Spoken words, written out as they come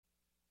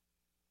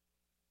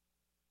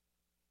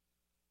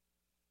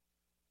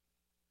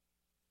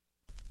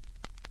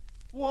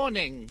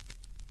Warning.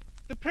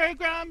 The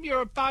program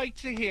you're about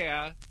to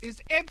hear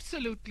is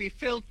absolutely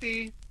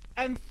filthy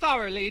and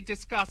thoroughly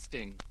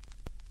disgusting.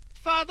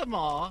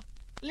 Furthermore,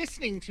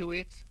 listening to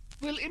it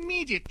will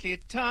immediately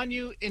turn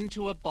you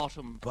into a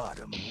bottom.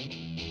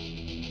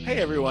 Hey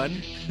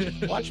everyone,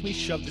 watch me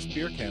shove this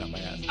beer can up my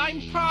ass.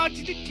 I'm proud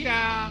to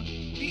declare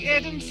the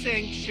Adam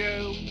Sank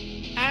Show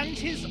and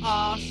his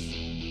ass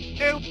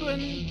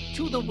open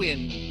to the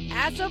wind.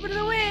 Ass open to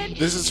the wind.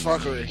 This is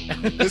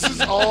fuckery. This is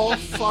all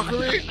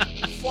fuckery.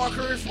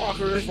 Fuckery.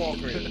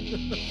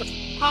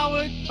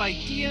 Powered by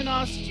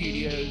DNR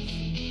Studios.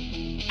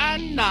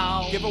 And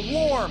now, Give a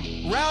warm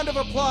round of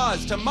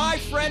applause to my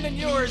friend and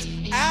yours,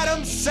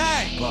 Adam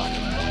Sank.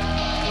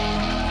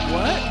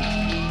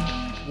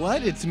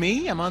 What? It's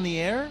me? I'm on the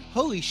air?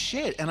 Holy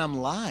shit, and I'm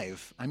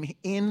live. I'm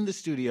in the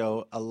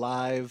studio,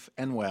 alive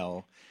and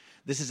well.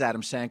 This is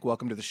Adam Sank.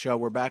 Welcome to the show.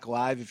 We're back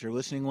live if you're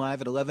listening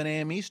live at 11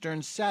 a.m.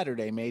 Eastern,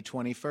 Saturday, May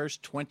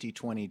 21st,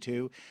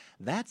 2022.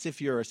 That's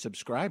if you're a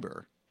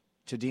subscriber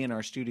to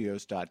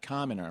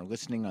DNRstudios.com and are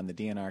listening on the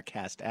DNR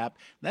Cast app.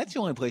 That's the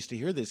only place to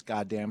hear this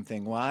goddamn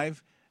thing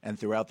live and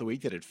throughout the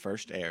week that it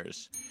first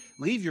airs.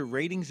 Leave your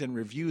ratings and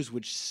reviews,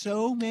 which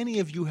so many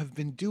of you have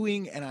been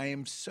doing, and I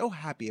am so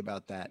happy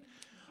about that.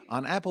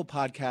 On Apple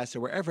Podcasts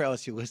or wherever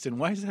else you listen.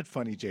 Why is that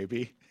funny,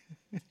 JB?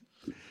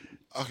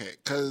 Okay,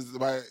 because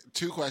my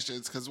two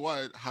questions. Because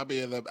one, how many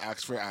of them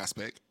asked for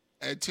aspic?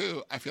 And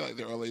two, I feel like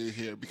they're only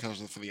here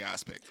because of the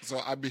aspic. So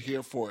I'm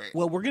here for it.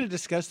 Well, we're going to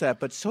discuss that,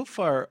 but so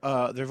far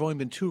there have only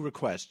been 2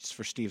 requests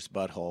for Steve's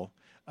butthole.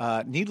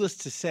 Needless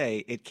to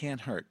say, it can't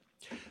hurt.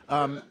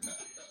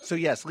 So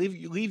yes,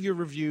 leave your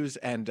reviews,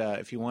 and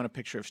if you want a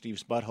picture of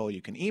Steve's butthole,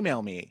 you can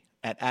email me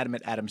at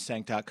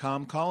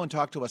adam@adamsank.com. Call and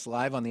talk to us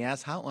live on the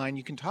Ass Hotline.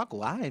 You can talk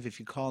live if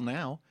you call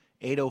now,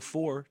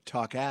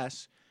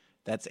 804-TALK-ASS.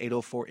 That's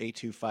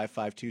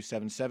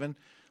 804-825-5277.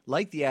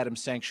 Like the Adam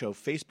Sank Show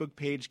Facebook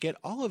page. Get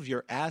all of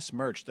your ass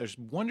merch. There's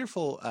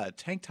wonderful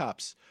tank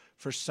tops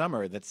for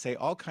summer that say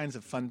all kinds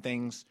of fun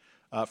things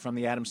from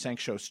the Adam Sank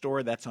Show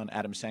store. That's on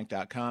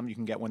adamsank.com. You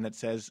can get one that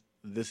says,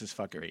 "This is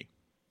fuckery."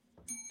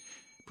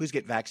 Please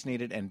get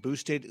vaccinated and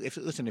boosted. If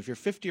you're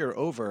 50 or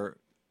over,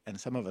 and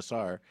some of us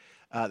are,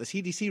 the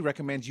CDC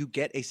recommends you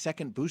get a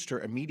second booster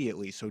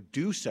immediately, so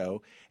do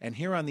so. And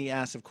here on the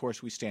Ass, of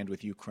course, we stand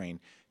with Ukraine.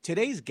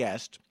 Today's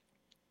guest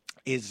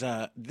is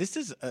this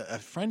is a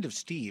friend of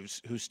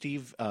Steve's, who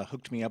Steve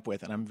hooked me up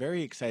with, and I'm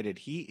very excited.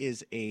 He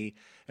is an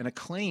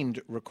acclaimed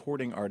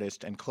recording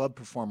artist and club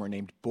performer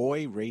named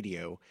Boy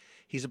Radio.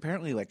 He's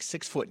apparently like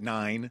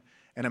 6'9",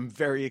 and I'm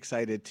very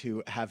excited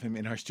to have him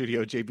in our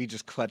studio. JB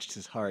just clutched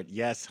his heart.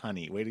 Yes,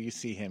 honey. Wait till you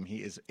see him.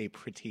 He is a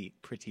pretty,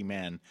 pretty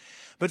man.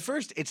 But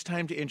first, it's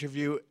time to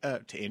introduce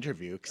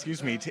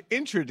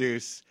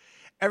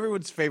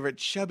everyone's favorite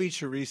chubby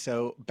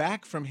chorizo,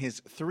 back from his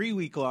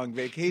 3-week-long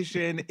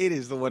vacation. It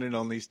is the one and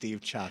only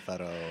Steve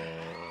Chafaro.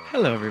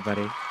 Hello,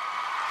 everybody.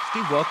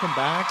 Steve, welcome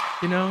back.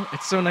 You know,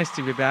 it's so nice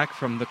to be back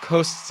from the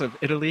coasts of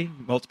Italy,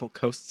 multiple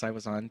coasts I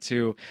was on,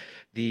 to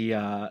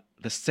the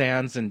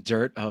sands and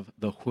dirt of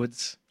the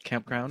Hoods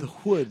campground. The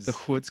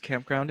Hoods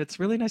campground. It's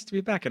really nice to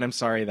be back, and I'm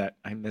sorry that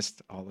I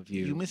missed all of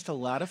you. You missed a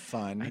lot of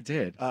fun. I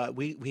did.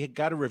 We had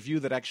got a review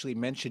that actually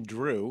mentioned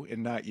Drew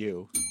and not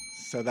you.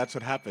 So that's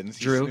what happens.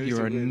 Drew, you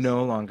are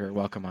no longer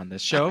welcome on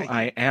this show.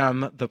 I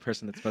am the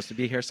person that's supposed to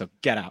be here, so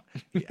get out.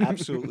 He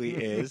absolutely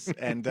is.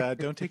 And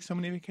don't take so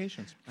many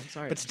vacations. I'm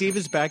sorry. But Steve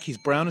is back. He's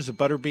brown as a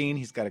butterbean.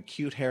 He's got a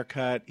cute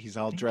haircut. He's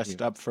all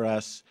dressed up for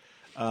us.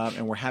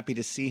 And we're happy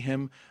to see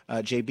him.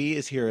 JB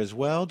is here as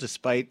well,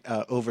 despite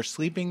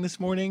oversleeping this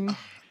morning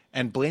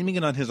and blaming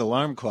it on his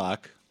alarm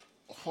clock.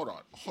 Hold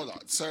on.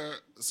 Sir.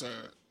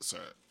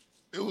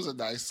 It was a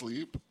nice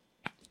sleep,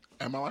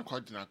 and my alarm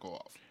clock did not go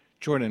off.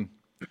 Jordan,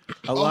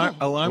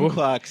 alarm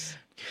clocks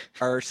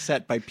are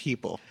set by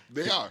people.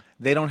 They are.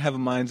 They don't have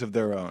minds of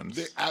their own.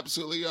 They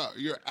absolutely are.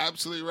 You're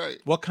absolutely right.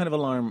 What kind of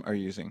alarm are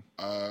you using?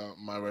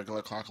 My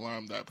regular clock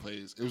alarm that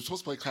plays. It was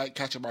supposed to play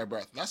Catching My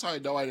Breath. That's how I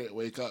know I didn't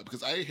wake up,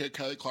 because I didn't hear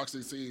Kelly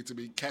Clarkson singing to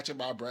me Catching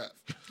My Breath.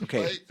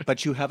 Okay, Like,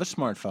 but you have a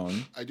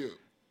smartphone. I do.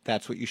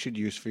 That's what you should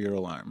use for your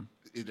alarm.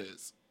 It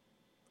is.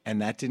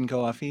 And that didn't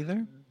go off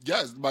either?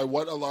 Yes, my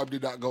one alarm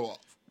did not go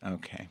off.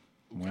 Okay.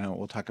 Well,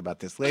 we'll talk about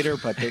this later,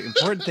 but the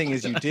important thing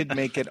is you did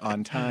make it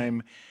on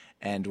time,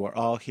 and we're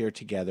all here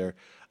together.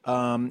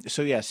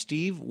 So, yeah,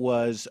 Steve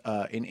was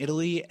in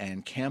Italy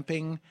and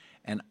camping,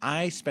 and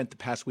I spent the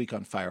past week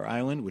on Fire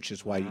Island, which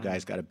is why you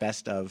guys got a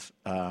best of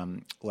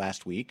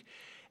last week.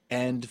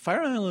 And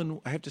Fire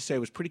Island, I have to say,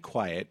 was pretty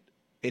quiet.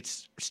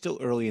 It's still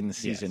early in the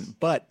season,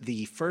 but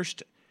the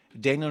first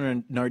Daniel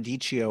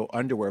Nardicchio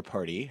underwear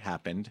party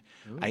happened.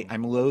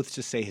 I'm loath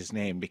to say his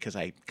name because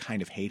I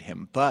kind of hate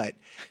him, but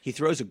he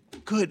throws a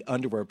good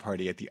underwear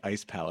party at the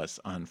Ice Palace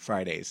on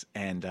Fridays,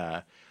 and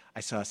I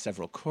saw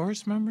several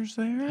chorus members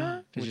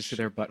there. Did you see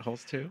their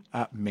buttholes too?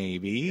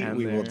 Maybe. And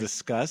we will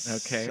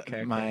discuss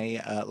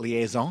my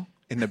liaison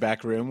in the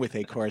back room with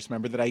a chorus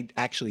member that I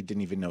actually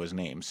didn't even know his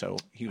name, so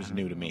he was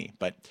new to me.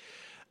 But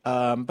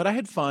But I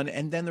had fun,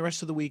 and then the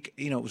rest of the week,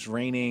 it was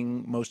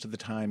raining most of the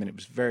time, and it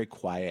was very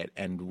quiet,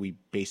 and we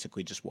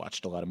basically just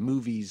watched a lot of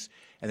movies.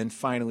 And then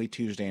finally,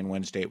 Tuesday and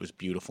Wednesday, it was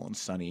beautiful and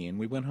sunny, and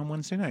we went home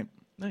Wednesday night.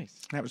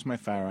 Nice. That was my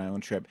Fire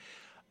Island trip.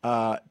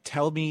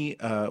 Tell me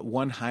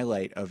one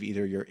highlight of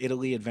either your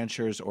Italy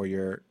adventures or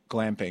your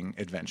glamping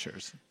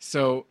adventures.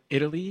 So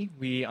Italy,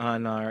 we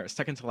on our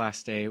second to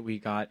last day, we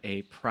got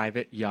a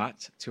private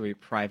yacht to a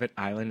private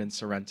island in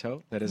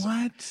Sorrento that is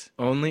What?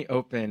 only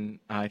open,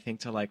 I think,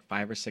 to like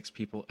 5 or 6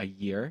 people a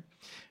year.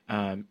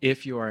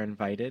 If you are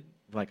invited,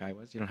 like I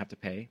was, you don't have to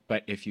pay.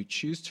 But if you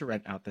choose to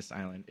rent out this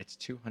island, it's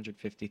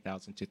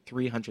 $250,000 to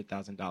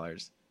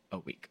 $300,000 a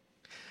week.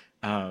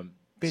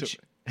 Bitch, so-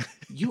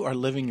 you are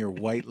living your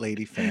white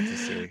lady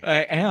fantasy.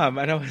 I am.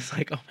 And I was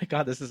like, oh my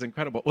God, this is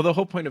incredible. Well, the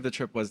whole point of the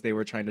trip was they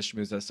were trying to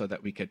schmooze us so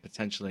that we could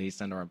potentially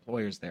send our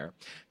employers there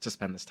to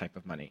spend this type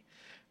of money.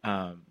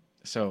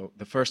 So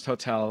the first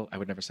hotel I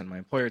would never send my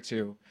employer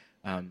to.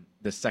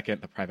 The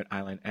second, the private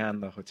island,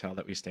 and the hotel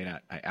that we stayed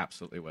at, I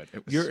absolutely would.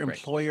 It was Your great.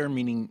 employer,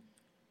 meaning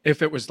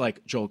If it was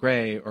like Joel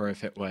Gray, or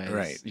if it was,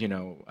 Right.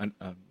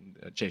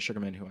 Jay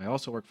Sugarman, who I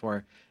also work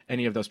for,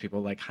 any of those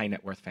people, like high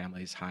net worth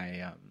families,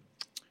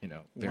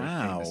 very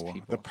famous wow,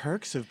 people. the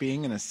perks of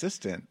being an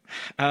assistant.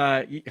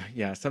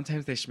 Yeah,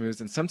 sometimes they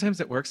schmooze, and sometimes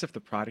it works if the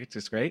product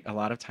is great. A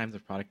lot of times the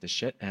product is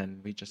shit,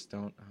 and we just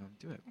don't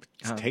do it.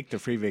 Just take the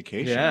free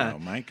vacation. yeah. Oh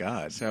my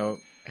God. So,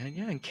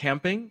 and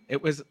camping,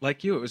 it was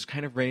like you, it was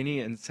kind of rainy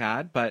and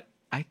sad, but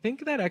I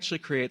think that actually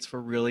creates for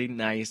really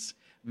nice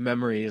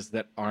memories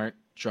that aren't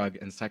drug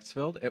and sex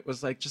filled. It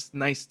was like just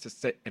nice to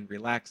sit and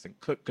relax and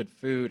cook good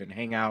food and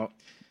hang out.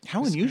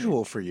 How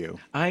unusual for you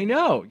I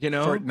know,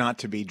 for it not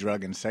to be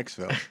drug and sex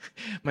filled.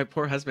 My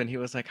poor husband, he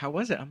was like, how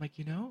was it? I'm like,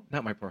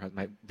 not my poor husband,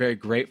 my very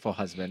grateful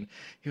husband.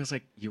 He was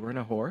like, you were in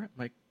a whore? I'm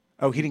like,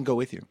 Oh, he didn't go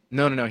with you.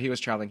 no, he was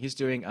traveling. He's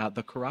doing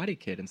The Karate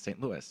Kid in St.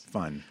 Louis.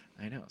 Fun.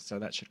 I know. So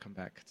that should come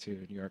back to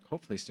New York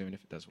hopefully soon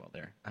if it does well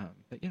there.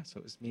 But yeah, so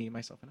it was me,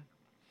 myself, and I.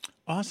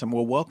 Awesome.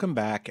 Well, welcome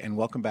back, and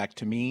welcome back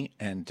to me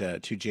and to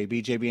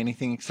JB. JB,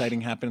 anything exciting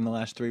happened in the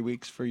last 3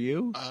 weeks for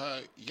you?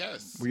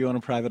 Yes. Were you on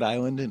a private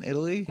island in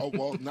Italy? Oh,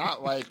 well,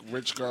 not like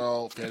rich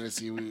girl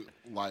fantasy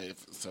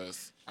life,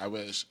 sis. I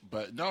wish.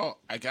 But no,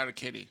 I got a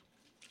kitty.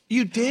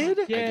 You did?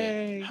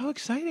 Yay! How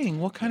exciting.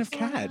 What kind of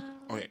cat?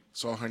 Okay,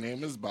 so her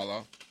name is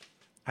Bella.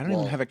 I don't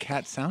even have a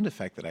cat sound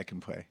effect that I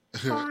can play.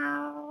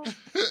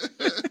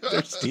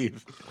 There's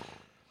Steve.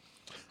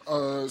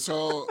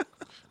 The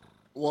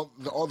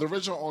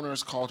original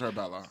owners called her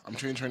Bella. I'm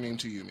changing her name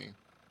to Yumi.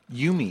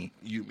 Yumi.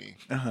 Yumi.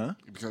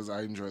 Because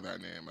I enjoy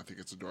that name. I think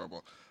it's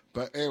adorable.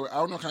 But anyway, I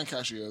don't know what kind of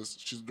cat she is.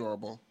 She's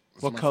adorable.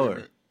 It's What my color?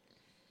 favorite.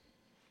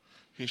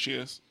 Here she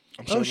is.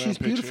 I'm Oh, showing her a she's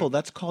beautiful. picture.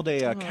 That's called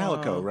a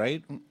calico,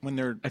 right? When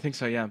they're I think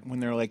so, yeah.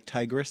 like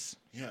tigress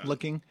Yeah.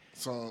 looking.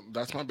 So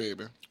that's my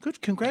baby.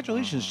 Good.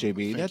 Congratulations,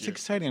 JB. thank That's you.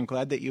 exciting. I'm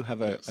glad that you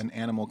have an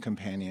animal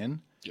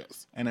companion.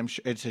 Yes. And I'm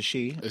sure it's a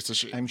she. It's a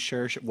she. I'm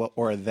sure,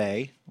 or a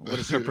they. What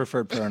is her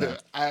preferred pronoun?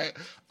 I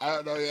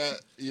don't know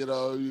yet.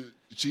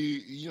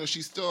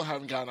 She still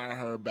haven't gotten out of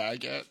her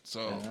bag yet,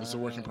 so it's a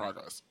work in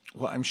progress.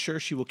 Well, I'm sure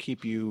she will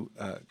keep you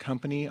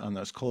company on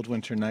those cold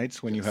winter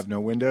nights when you have no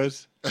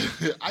windows.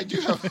 I do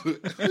have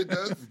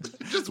windows.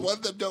 Just one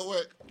that don't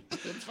work.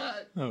 It's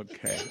fine.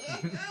 Okay.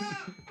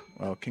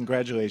 Well,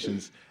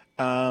 congratulations.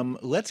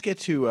 Let's get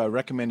to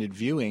recommended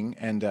viewing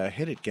and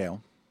hit it,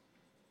 Gail.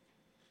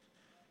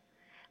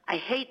 I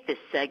hate this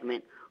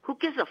segment. Who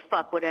gives a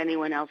fuck what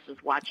anyone else is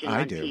watching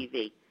I on do.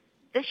 TV?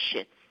 This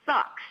shit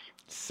sucks.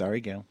 Sorry,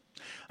 Gail.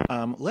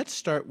 Let's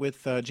start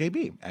with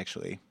JB,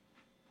 actually.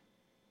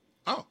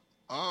 Oh,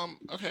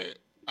 okay.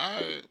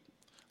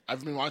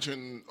 I've been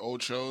watching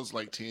old shows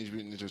like Teenage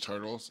Mutant Ninja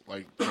Turtles,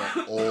 like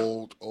the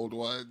old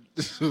one,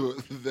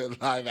 the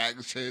live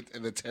action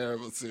and the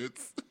terrible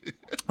suits,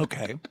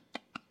 Okay.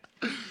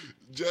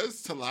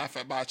 just to laugh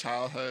at my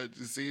childhood.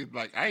 You see,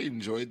 like I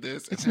enjoyed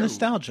this. It's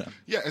nostalgia.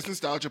 Yeah, it's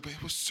nostalgia, but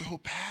it was so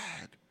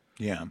bad.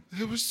 Yeah.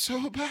 It was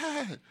so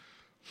bad.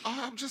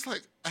 I'm just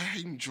like, I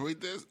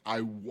enjoyed this.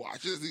 I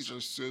watched this. These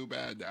are so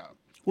bad now.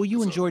 Well,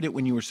 you enjoyed it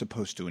when you were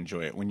supposed to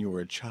enjoy it, when you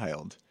were a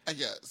child. I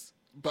guess,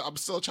 but I'm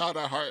still a child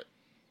at heart.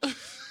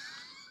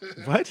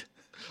 What?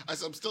 I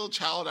said I'm still a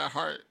child at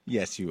heart.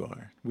 Yes, you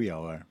are. We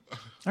all are.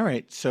 All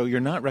right. So you're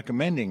not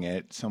recommending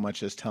it so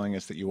much as telling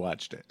us that you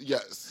watched it.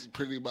 Yes,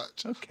 pretty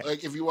much. Okay.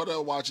 Like, if you want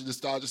to watch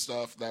nostalgia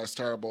stuff that's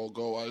terrible,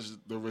 go watch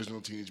the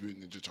original Teenage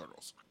Mutant Ninja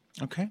Turtles.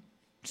 Okay.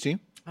 Steve?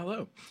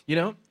 Hello.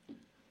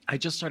 I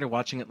just started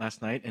watching it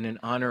last night, and in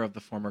honor of the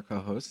former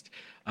co-host,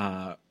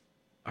 our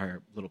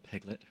little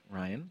piglet,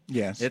 Ryan.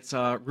 Yes. It's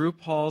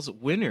RuPaul's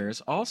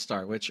Winners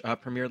All-Star, which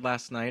premiered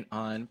last night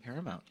on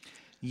Paramount.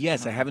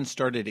 Yes, I haven't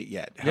started it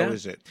yet. How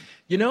is it?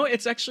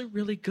 It's actually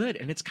really good,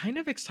 and it's kind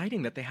of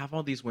exciting that they have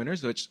all these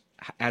winners, which,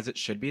 as it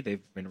should be, they've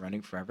been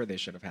running forever. They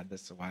should have had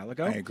this a while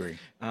ago. I agree.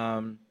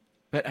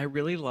 But I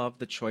really love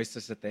the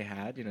choices that they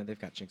had. They've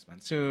got Jinx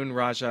Monsoon,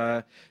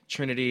 Raja,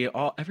 Trinity,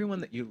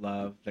 everyone that you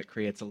love that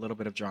creates a little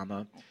bit of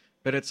drama.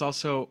 But it's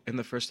also, in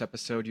the first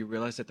episode, you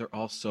realize that they're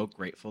all so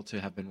grateful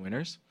to have been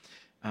winners.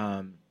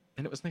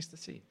 and it was nice to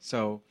see.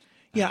 So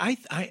Yeah,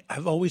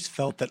 I've always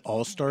felt that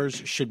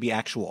all-stars should be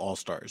actual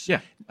all-stars.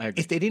 yeah, I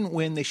agree. If they didn't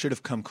win, they should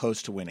have come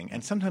close to winning.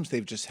 And sometimes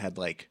they've just had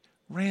like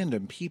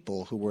random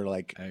people who were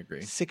like I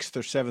agree. 6th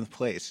or 7th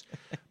place.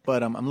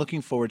 But I'm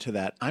looking forward to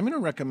that. I'm going to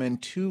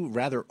recommend 2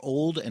 rather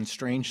old and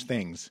strange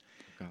things,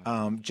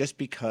 just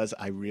because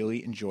I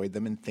really enjoyed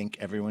them and think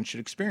everyone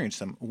should experience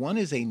them. One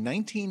is a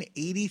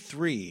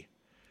 1983.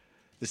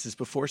 This is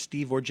before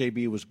Steve or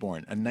JB was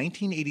born. A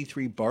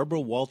 1983 Barbara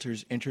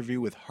Walters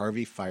interview with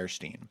Harvey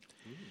Fierstein.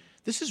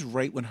 This is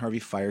right when Harvey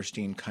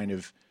Fierstein kind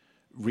of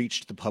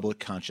reached the public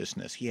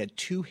consciousness. He had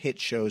 2 hit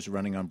shows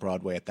running on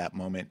Broadway at that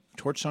moment,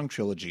 Torch Song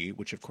Trilogy,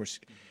 which of course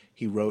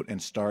he wrote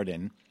and starred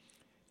in,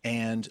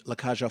 and La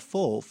Cage aux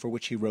Folles, for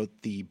which he wrote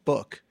the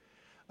book.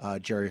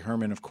 Jerry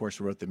Herman, of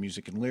course, wrote the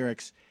music and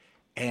lyrics,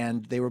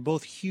 and they were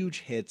both huge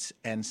hits,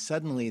 and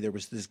suddenly there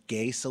was this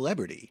gay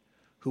celebrity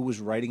who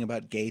was writing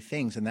about gay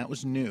things, and that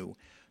was new.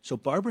 So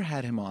Barbara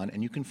had him on,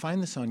 and you can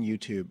find this on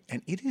YouTube,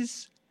 and it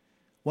is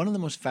one of the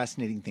most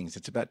fascinating things.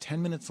 It's about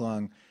 10 minutes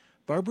long.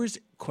 Barbara's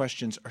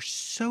questions are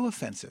so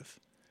offensive,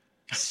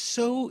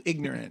 so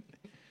ignorant,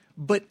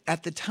 but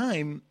at the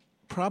time,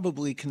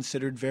 probably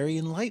considered very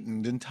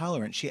enlightened and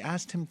tolerant. She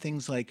asked him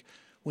things like,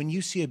 when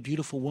you see a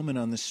beautiful woman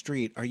on the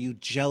street, are you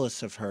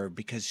jealous of her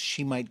because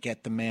she might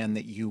get the man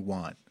that you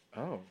want?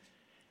 Oh.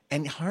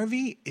 And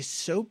Harvey is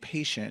so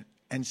patient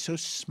and so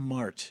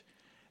smart,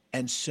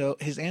 and so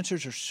his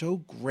answers are so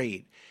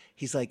great.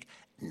 He's like,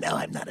 no,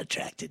 I'm not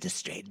attracted to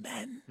straight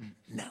men.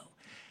 No.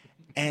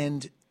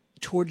 And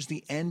towards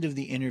the end of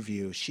the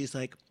interview, she's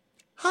like,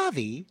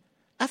 Harvey,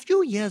 a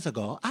few years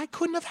ago, I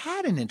couldn't have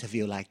had an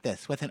interview like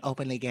this with an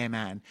openly gay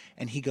man.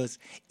 And he goes,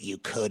 you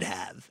could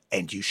have,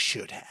 and you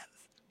should have.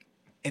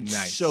 It's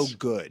Nice. so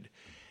good.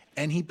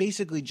 And he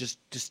basically just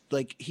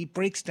like, he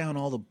breaks down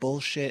all the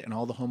bullshit and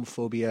all the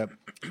homophobia.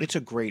 It's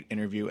a great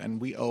interview, and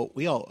we all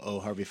owe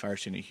Harvey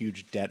Fierstein a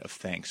huge debt of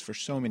thanks for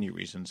so many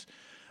reasons.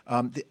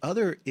 The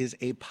other is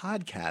a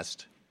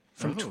podcast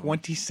from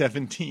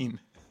 2017.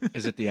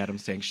 Is it the Adam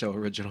Sank Show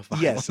original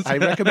files? Yes, I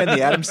recommend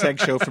the Adam Sank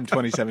Show from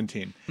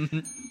 2017.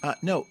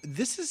 No,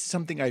 this is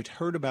something I'd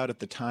heard about at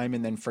the time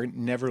and then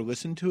never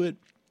listened to it,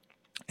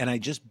 and I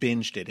just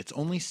binged it. It's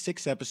only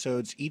 6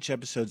 episodes. Each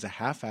episode's a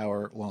half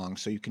hour long,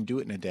 so you can do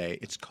it in a day.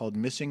 It's called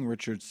Missing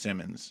Richard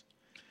Simmons.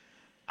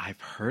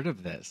 I've heard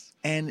of this.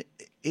 And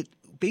it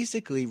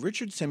basically,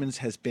 Richard Simmons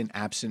has been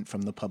absent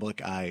from the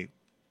public eye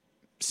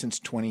since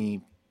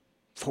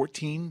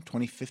 2014,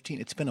 2015.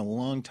 It's been a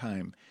long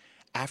time.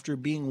 After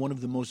being one of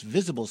the most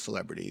visible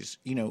celebrities,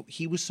 you know,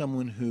 he was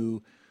someone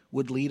who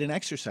would lead an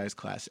exercise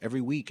class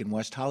every week in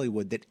West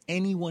Hollywood that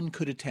anyone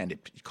could attend.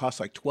 It cost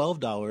like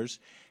 $12,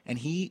 and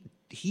he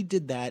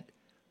did that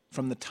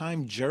from the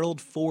time Gerald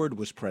Ford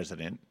was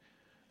president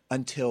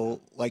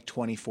until like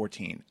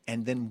 2014.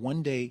 And then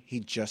one day he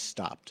just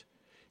stopped.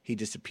 He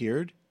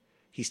disappeared.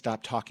 He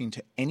stopped talking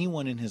to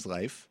anyone in his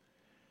life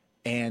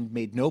and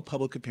made no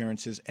public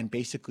appearances and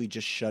basically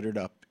just shuttered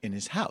up in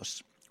his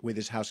house with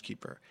his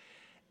housekeeper.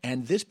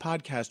 And this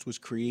podcast was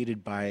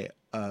created by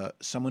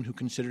someone who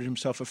considered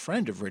himself a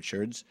friend of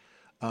Richard's,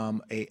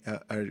 a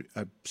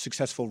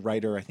successful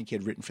writer. I think he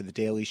had written for The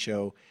Daily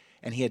Show.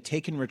 And he had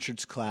taken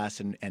Richard's class,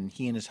 and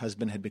he and his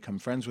husband had become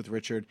friends with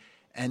Richard.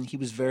 And he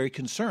was very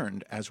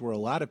concerned, as were a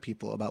lot of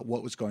people, about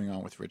what was going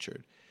on with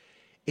Richard.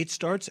 It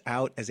starts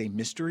out as a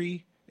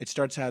mystery. It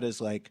starts out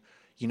as like,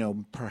 you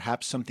know,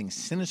 perhaps something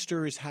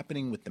sinister is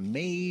happening with the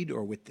maid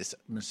or with this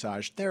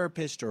massage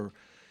therapist, or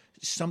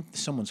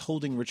someone's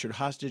holding Richard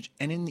hostage.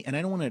 And and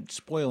I don't want to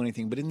spoil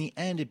anything, but in the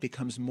end, it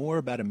becomes more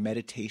about a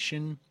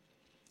meditation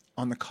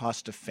on the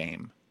cost of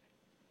fame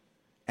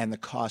and the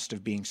cost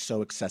of being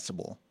so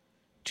accessible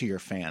to your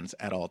fans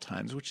at all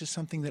times, which is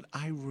something that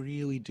I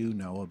really do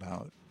know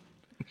about.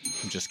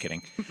 I'm just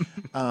kidding.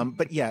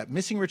 But yeah,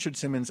 Missing Richard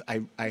Simmons,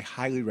 I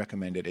highly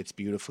recommend it. It's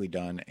beautifully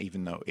done,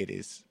 even though it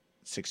is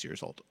 6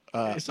 years old.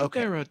 Isn't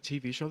there a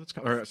TV show that's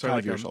or, sorry,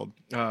 5 years old.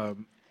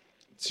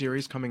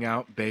 Series coming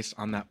out based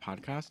on that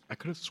podcast? I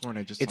could have sworn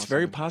I just It's saw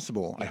very something.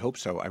 possible. I hope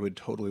so. I would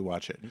totally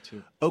watch it. Me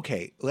too.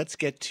 Okay, let's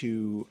get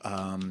to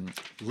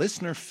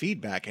listener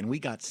feedback. And we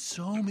got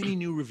so many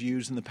new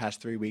reviews in the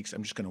past 3 weeks.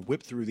 I'm just going to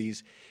whip through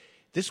these.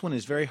 This one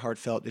is very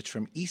heartfelt. It's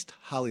from East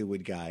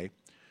Hollywood Guy,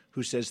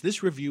 who says,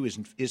 this review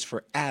is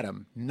for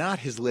Adam, not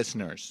his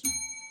listeners.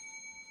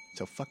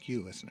 So fuck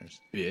you, listeners.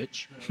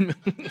 Bitch.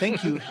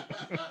 Thank you.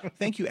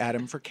 Thank you,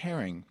 Adam, for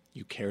caring.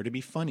 You care to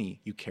be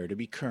funny. You care to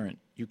be current.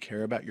 You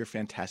care about your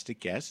fantastic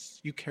guests.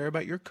 You care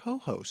about your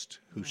co-host,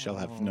 who shall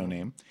have no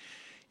name.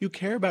 You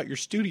care about your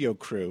studio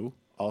crew,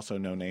 also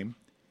no name.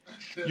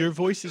 Your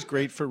voice is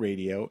great for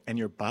radio, and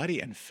your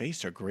body and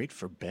face are great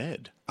for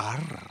bed.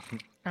 Arr.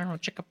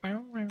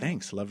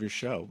 Thanks. Love your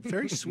show.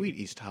 Very sweet,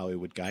 East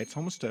Hollywood Guy. It's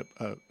almost a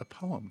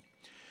poem.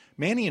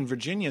 Manny in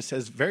Virginia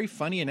says, very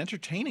funny and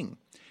entertaining.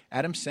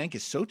 Adam Sank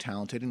is so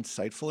talented,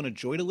 insightful, and a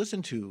joy to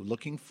listen to.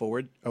 Look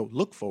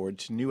forward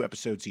to new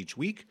episodes each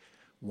week.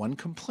 One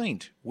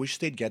complaint. Wish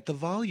they'd get the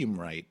volume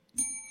right.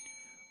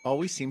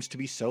 Always seems to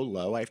be so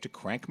low, I have to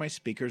crank my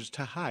speakers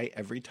to high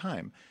every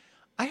time.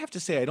 I have to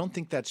say, I don't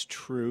think that's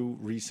true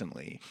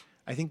recently.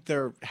 I think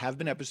there have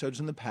been episodes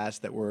in the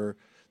past that were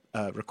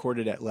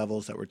recorded at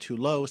levels that were too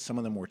low. Some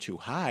of them were too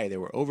high. They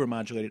were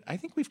overmodulated. I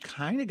think we've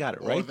kind of got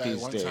it right that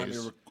these one days. time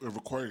they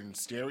recorded in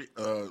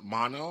stereo,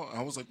 mono.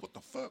 I was like, what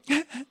the fuck?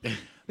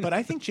 But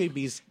I think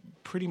JB's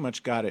pretty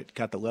much got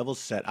the levels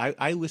set.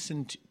 I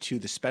listened to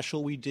the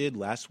special we did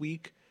last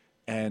week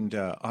and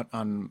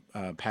on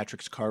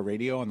Patrick's car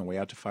radio on the way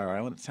out to Fire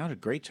Island. It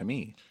sounded great to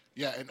me.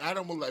 Yeah, and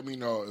Adam will let me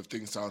know if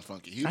things sound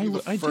funky. He'd I be the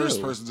first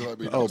do. person to let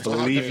me know. Oh,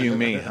 believe you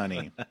me,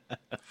 honey.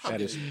 That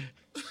is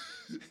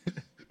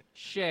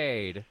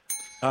Shade.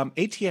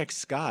 ATX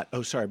Scott.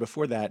 Oh, sorry.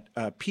 Before that,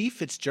 P.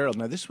 Fitzgerald.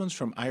 Now, this one's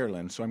from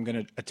Ireland, so I'm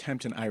going to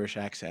attempt an Irish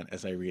accent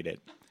as I read it.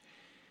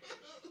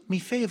 Me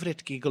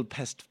favourite Giggle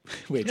Pest.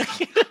 Wait.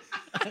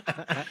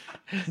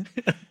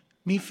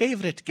 Me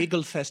favourite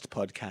Giggle Fest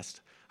podcast.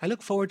 I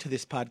look forward to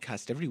this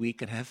podcast every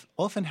week and have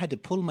often had to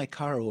pull my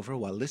car over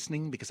while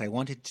listening because I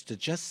wanted to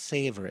just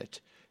savor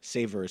it.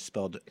 Savor is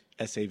spelled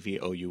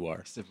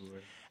S-A-V-O-U-R.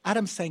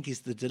 Adam Sank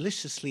is the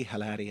deliciously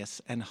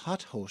hilarious and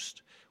hot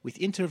host with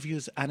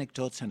interviews,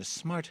 anecdotes, and a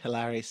smart,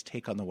 hilarious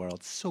take on the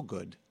world. So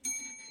good.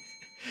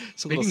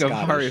 Speaking of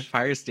Harry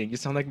Firestein, you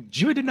sound like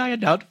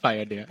Judaniah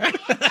Doubtfire there.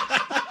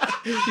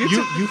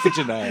 You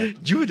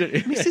Fitzgerald.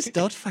 Mrs.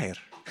 Doubtfire.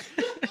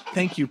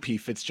 Thank you, P.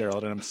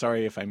 Fitzgerald, and I'm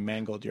sorry if I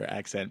mangled your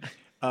accent.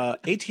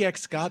 ATX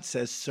Scott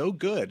says, so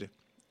good.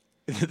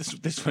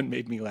 This one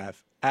made me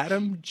laugh.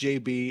 Adam,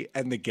 JB,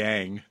 and the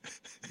gang.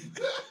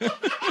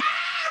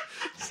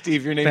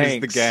 Steve, your name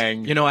is the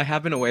gang. You know, I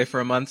have been away for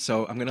a month,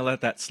 so I'm going to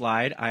let that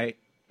slide. I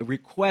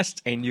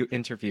request a new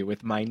interview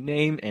with my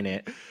name in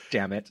it.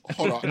 Damn it.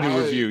 Hold on. A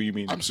new review, you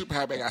mean? I'm super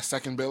happy I got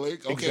second billing.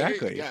 Okay.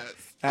 Exactly. Yes.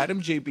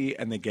 Adam, JB,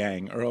 and the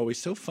gang are always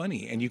so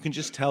funny, and you can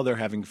just tell they're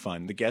having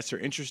fun. The guests are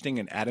interesting,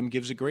 and Adam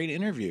gives a great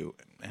interview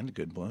and a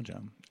good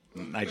blowjob.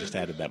 I just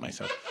added that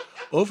myself.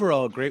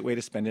 Overall, a great way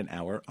to spend an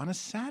hour on a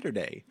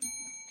Saturday.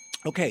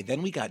 Okay,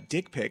 then we got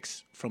dick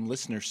pics from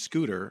listener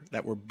Scooter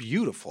that were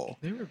beautiful.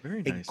 They were very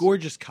A nice.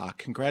 gorgeous cock.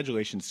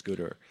 Congratulations,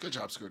 Scooter. Good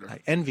job, Scooter.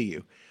 I envy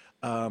you.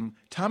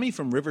 Tommy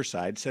from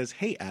Riverside says,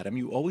 hey, Adam,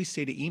 you always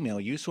say to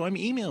email you, so I'm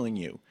emailing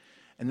you.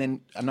 And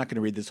then I'm not going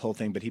to read this whole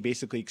thing, but he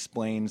basically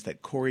explains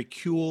that Corey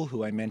Kuehl,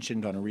 who I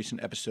mentioned on a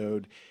recent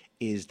episode,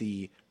 is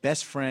the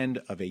best friend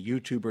of a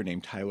YouTuber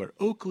named Tyler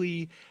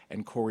Oakley,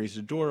 and Corey's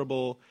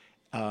adorable.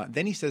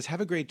 Then he says, have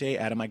a great day,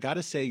 Adam. I got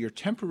to say, your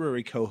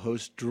temporary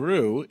co-host,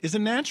 Drew, is a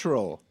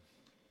natural.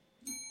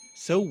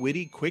 So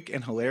witty, quick,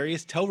 and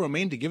hilarious. Tell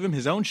Romaine to give him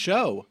his own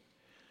show.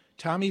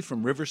 Tommy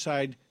from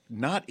Riverside,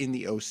 not in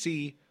the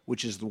OC,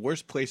 which is the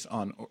worst place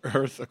on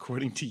earth,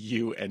 according to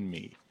you and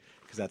me,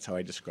 because that's how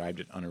I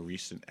described it on a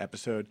recent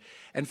episode.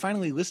 And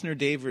finally, listener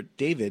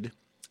David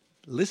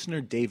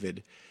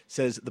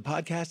says, the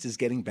podcast is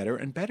getting better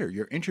and better.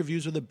 Your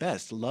interviews are the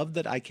best. Love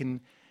that I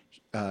can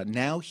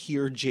now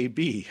hear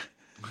JB.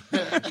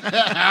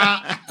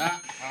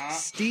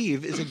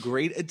 Steve is a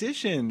great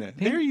addition.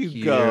 There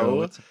you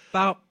go. It's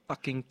about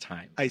fucking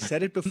time. I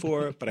said it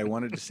before, but I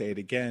wanted to say it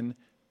again.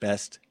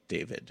 Best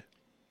David.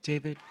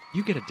 David,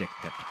 you get a dick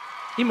pic.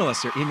 Email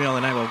us your email,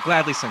 and I will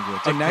gladly send you a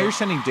dick And now pic. you're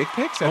sending dick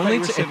pics? I thought Only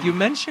you were if you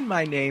mention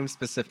my name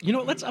specific. You know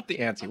what? Let's up the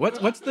ante.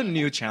 What's the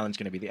new challenge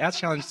going to be? The Ask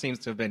Challenge seems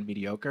to have been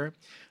mediocre.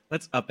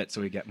 Let's up it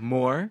so we get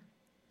more.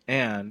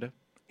 And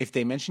if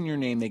they mention your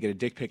name, they get a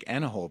dick pic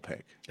and a whole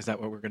pic. is that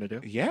what we're going to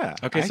do? Yeah.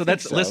 Okay, I so think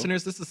that's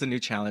listeners. This is the new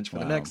challenge for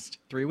the Wow. next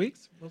 3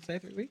 weeks. We'll say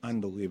 3 weeks.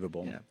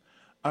 Unbelievable. Yeah.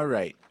 All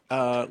right.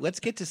 Let's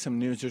get to some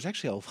news. There's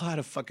actually a lot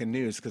of fucking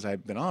news because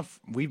I've been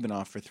off. We've been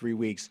off for 3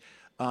 weeks.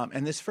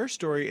 And this first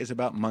story is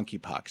about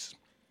monkeypox.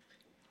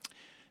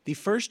 The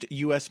first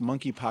U.S.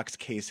 monkeypox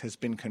case has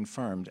been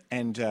confirmed.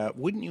 And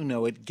wouldn't you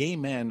know it, gay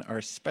men are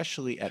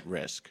especially at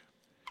risk.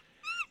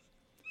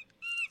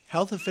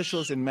 Health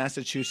officials in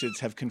Massachusetts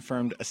have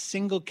confirmed a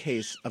single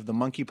case of the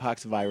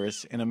monkeypox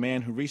virus in a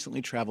man who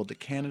recently traveled to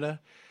Canada.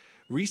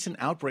 Recent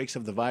outbreaks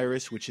of the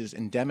virus, which is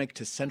endemic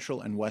to Central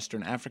and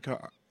Western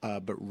Africa,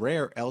 but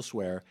rare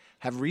elsewhere,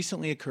 have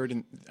recently occurred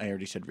in, I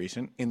already said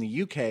recent, in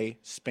the UK,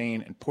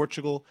 Spain, and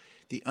Portugal.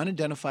 The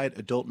unidentified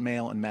adult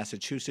male in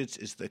Massachusetts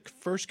is the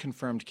first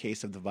confirmed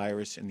case of the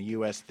virus in the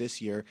U.S.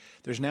 this year.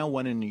 There's now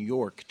one in New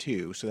York,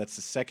 too, so that's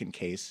the second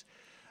case.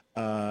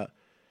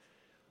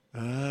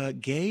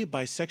 Gay,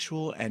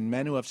 bisexual, and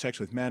men who have sex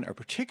with men are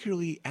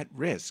particularly at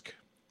risk,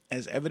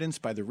 as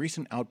evidenced by the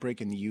recent outbreak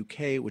in the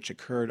UK, which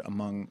occurred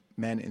among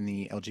men in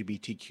the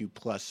LGBTQ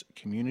plus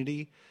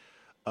community.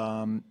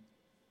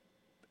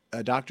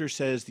 A doctor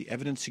says the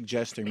evidence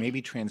suggests there may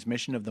be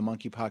transmission of the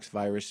monkeypox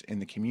virus in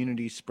the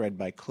community spread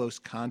by close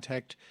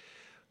contact.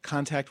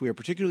 We are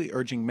particularly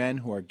urging men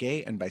who are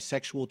gay and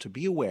bisexual to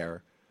be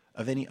aware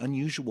of any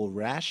unusual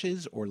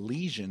rashes or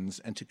lesions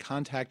and to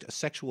contact a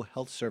sexual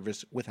health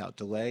service without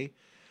delay.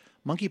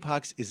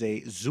 Monkeypox is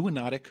a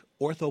zoonotic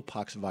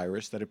orthopox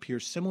virus that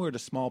appears similar to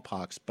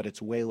smallpox, but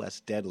it's way less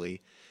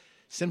deadly.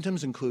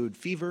 Symptoms include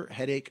fever,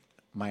 headache,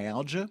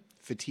 myalgia,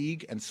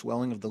 fatigue, and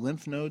swelling of the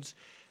lymph nodes.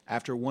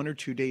 After 1 or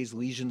 2 days,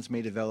 lesions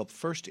may develop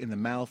first in the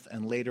mouth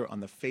and later on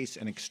the face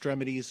and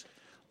extremities.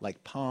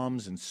 like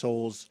palms and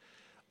soles.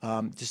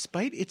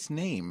 Despite its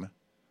name,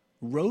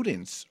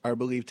 rodents are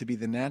believed to be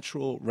the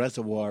natural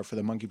reservoir for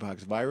the monkeypox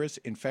virus.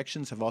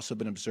 Infections have also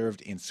been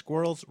observed in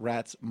squirrels,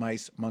 rats,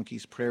 mice,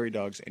 monkeys, prairie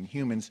dogs, and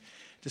humans.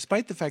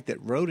 Despite the fact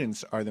that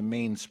rodents are the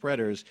main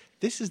spreaders,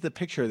 this is the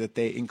picture that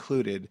they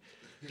included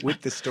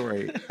with the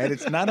story. And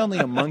it's not only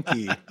a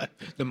monkey.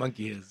 The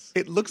monkey is.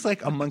 It looks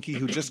like a monkey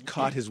who just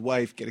caught his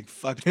wife getting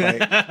fucked by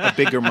a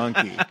bigger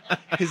monkey.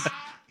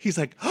 He's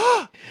like,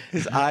 oh!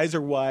 His eyes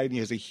are wide and he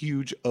has a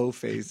huge O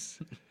face.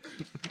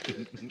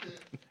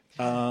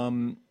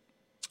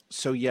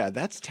 So yeah,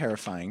 that's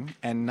terrifying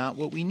and not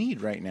what we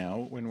need right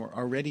now when we're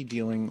already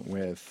dealing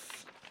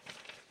with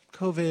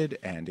COVID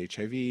and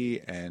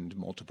HIV and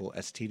multiple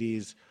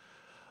STDs,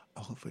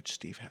 all of which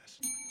Steve has.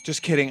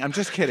 Just kidding. I'm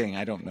just kidding.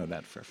 I don't know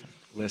that for a fact.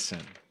 Listen,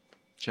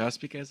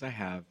 just because I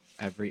have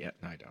every... No,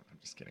 I don't. I'm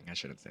just kidding. I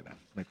shouldn't say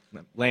that.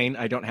 Lane,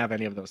 I don't have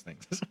any of those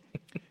things.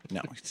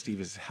 No,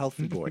 Steve is a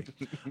healthy boy.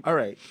 All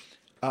right.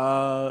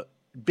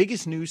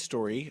 Biggest news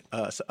story,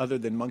 other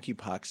than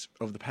monkeypox,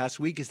 over the past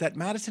week is that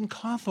Madison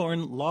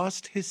Cawthorn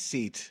lost his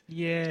seat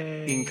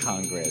Yay. in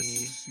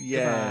Congress. Yay.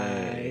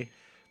 Goodbye.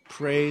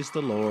 Praise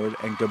the Lord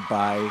and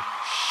goodbye,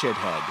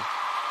 shithead.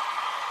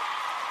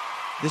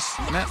 This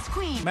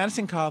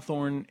Madison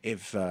Cawthorn,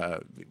 if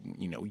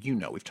you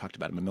know, we've talked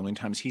about him a million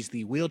times. He's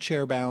the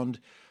wheelchair-bound,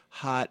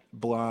 hot,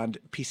 blonde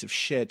piece of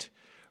shit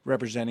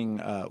representing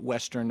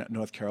Western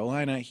North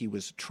Carolina. He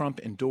was Trump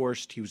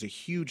endorsed. He was a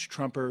huge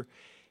Trumper.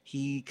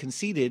 He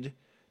conceded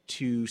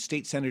to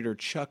State Senator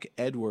Chuck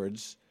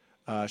Edwards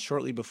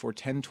shortly before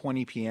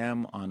 10:20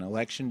 p.m. on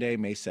Election Day,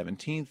 May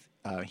 17th.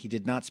 He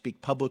did not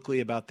speak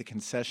publicly about the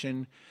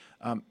concession.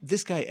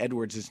 This guy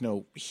Edwards is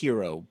no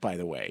hero, by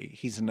the way.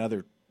 He's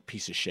another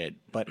piece of shit,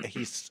 but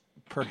he's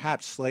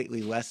perhaps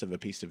slightly less of a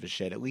piece of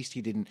shit. At least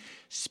he didn't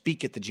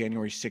speak at the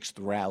January 6th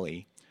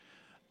rally.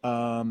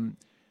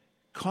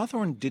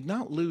 Cawthorn did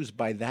not lose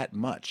by that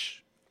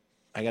much.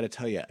 I got to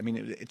tell you, I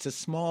mean, it's a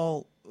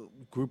small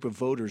group of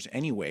voters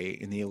anyway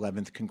in the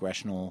 11th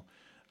congressional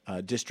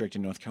district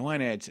in North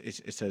Carolina.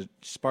 It's a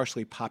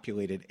sparsely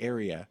populated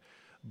area,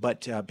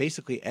 but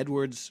basically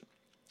Edwards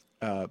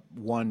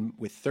won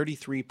with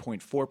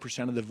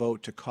 33.4% of the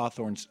vote to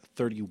Cawthorn's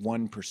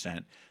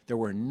 31%. There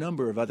were a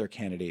number of other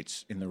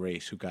candidates in the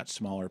race who got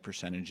smaller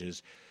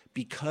percentages.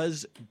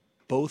 Because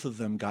both of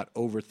them got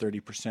over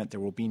 30%, there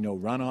will be no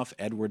runoff.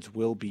 Edwards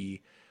will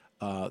be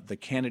the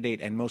candidate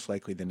and most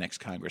likely the next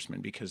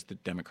congressman because the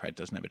Democrat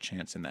doesn't have a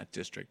chance in that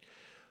district.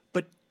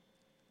 But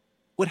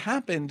what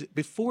happened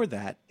before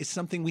that is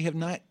something we have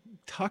not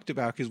talked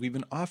about because we've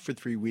been off for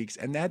 3 weeks,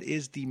 and that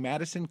is the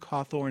Madison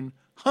Cawthorn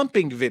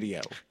humping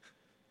video.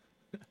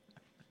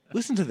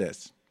 Listen to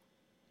this.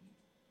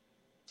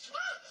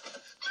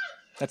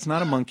 That's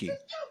not a monkey.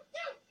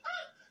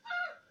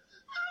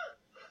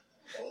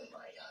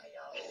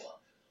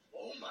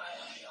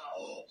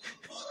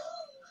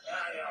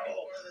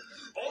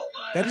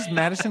 That is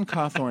Madison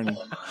Cawthorn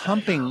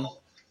humping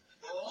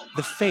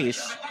the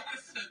face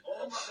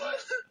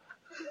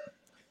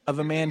of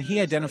a man he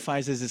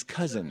identifies as his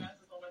cousin.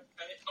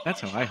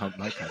 That's how I hump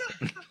my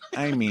cousin.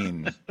 I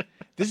mean,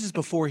 this is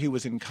before he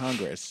was in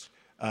Congress,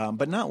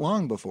 but not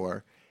long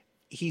before.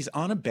 He's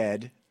on a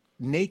bed,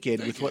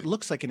 naked, with what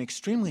looks like an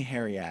extremely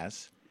hairy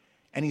ass,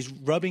 and he's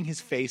rubbing his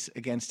face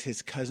against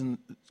his cousin,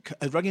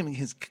 rubbing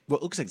his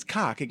what looks like his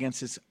cock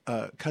against his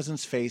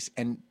cousin's face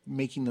and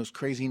making those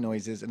crazy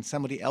noises, and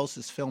somebody else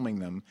is filming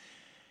them.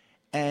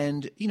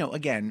 And, you know,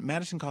 again,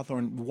 Madison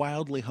Cawthorn,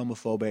 wildly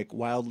homophobic,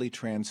 wildly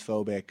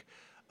transphobic.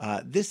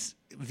 This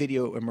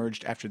video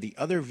emerged after the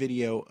other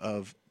video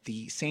of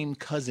the same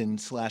cousin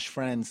 /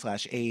 friend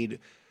 / aide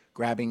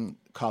grabbing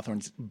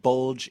Cawthorn's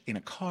bulge in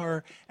a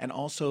car, and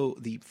also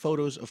the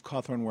photos of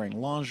Cawthorn wearing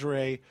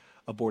lingerie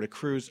aboard a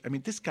cruise. I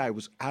mean, this guy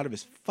was out of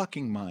his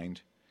fucking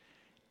mind.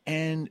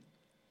 And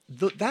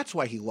that's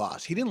why he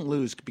lost. He didn't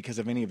lose because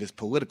of any of his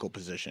political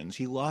positions.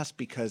 He lost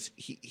because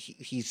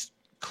he's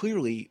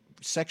clearly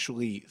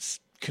sexually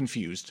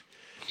confused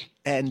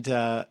and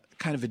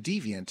kind of a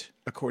deviant,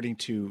 according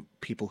to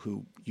people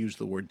who use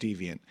the word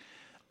deviant.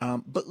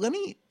 But let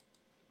me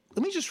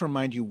just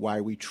remind you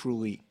why we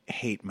truly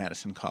hate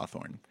Madison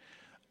Cawthorn.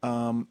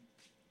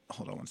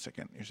 Hold on one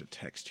second. There's a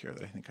text here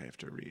that I think I have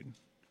to read.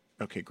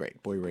 Okay,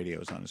 great. Boy Radio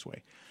is on his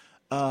way.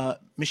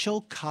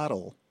 Michelle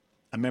Cottle,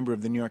 a member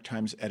of the New York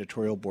Times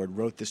editorial board,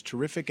 wrote this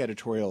terrific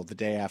editorial the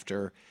day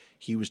after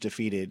he was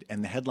defeated,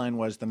 and the headline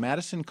was, "The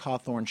Madison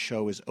Cawthorn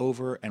show is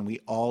over and we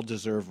all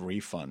deserve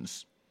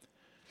refunds."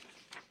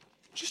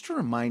 Just a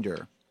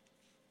reminder,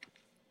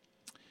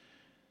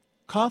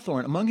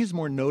 Cawthorn, among his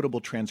more notable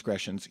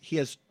transgressions, he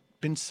has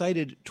been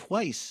cited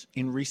twice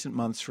in recent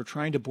months for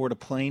trying to board a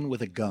plane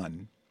with a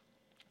gun.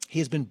 He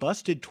has been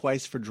busted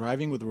twice for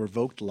driving with a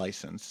revoked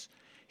license.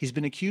 He's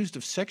been accused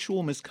of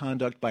sexual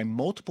misconduct by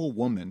multiple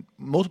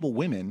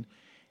women,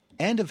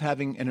 and of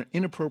having an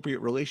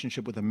inappropriate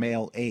relationship with a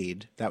male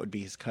aide. That would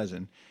be his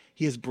cousin.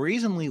 He has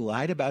brazenly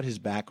lied about his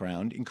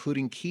background,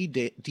 including key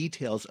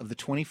details of the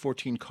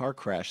 2014 car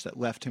crash that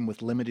left him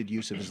with limited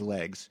use of his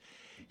legs.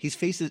 He's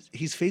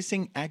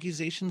facing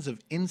accusations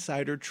of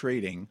insider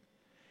trading.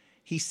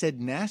 He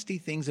said nasty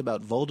things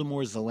about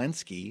Volodymyr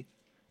Zelensky,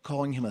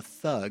 calling him a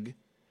thug,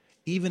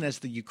 even as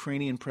the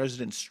Ukrainian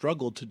president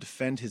struggled to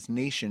defend his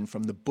nation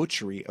from the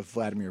butchery of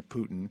Vladimir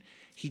Putin.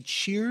 He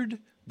cheered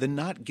the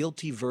not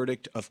guilty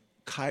verdict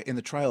in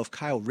the trial of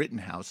Kyle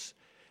Rittenhouse,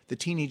 the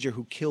teenager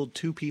who killed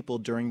 2 people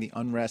during the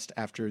unrest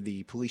after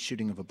the police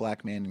shooting of a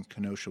black man in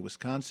Kenosha,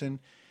 Wisconsin.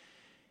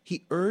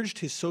 He urged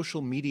his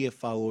social media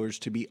followers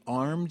to be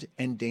armed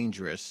and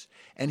dangerous,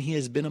 and he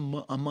has been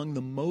among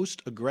the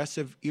most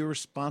aggressive,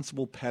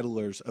 irresponsible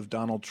peddlers of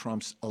Donald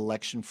Trump's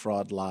election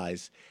fraud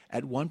lies,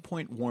 at one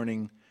point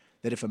warning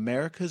that if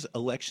America's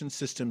election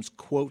systems,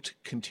 quote,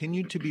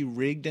 continued to be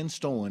rigged and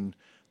stolen,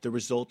 the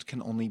result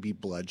can only be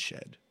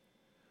bloodshed.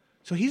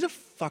 So he's a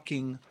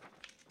fucking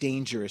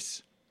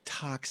dangerous,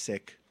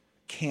 toxic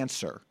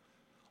cancer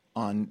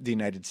on the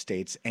United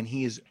States, and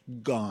he is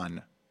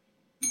gone.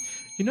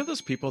 You know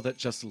those people that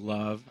just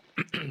love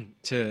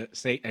to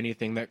say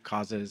anything that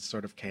causes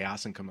sort of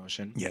chaos and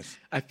commotion? Yes.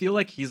 I feel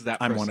like he's that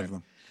person. I'm one of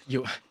them.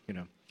 You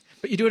know.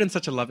 But you do it in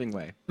such a loving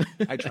way.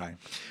 I try.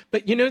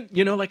 But you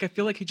know, like I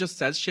feel like he just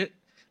says shit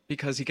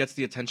because he gets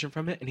the attention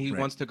from it, and he Right.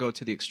 wants to go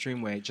to the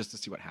extreme way just to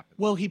see what happens.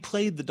 Well, he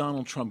played the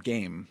Donald Trump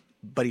game,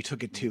 but he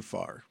took it too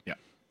far. Yeah.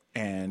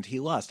 And he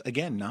lost.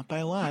 Again, not by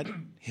a lot.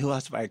 He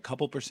lost by a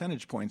couple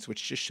percentage points,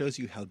 which just shows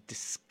you how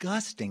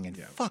disgusting and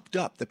fucked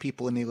up the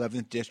people in the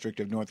 11th District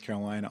of North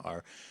Carolina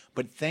are.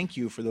 But thank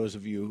you for those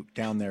of you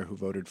down there who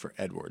voted for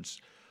Edwards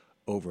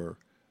over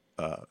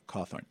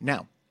Cawthorn.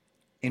 Now,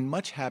 in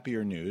much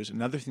happier news,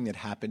 another thing that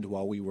happened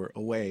while we were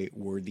away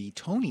were the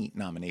Tony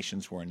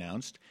nominations were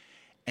announced.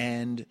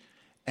 And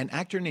an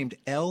actor named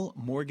L.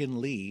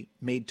 Morgan Lee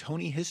made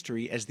Tony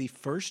history as the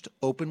first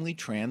openly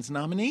trans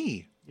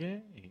nominee.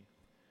 Yay.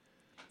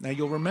 Now,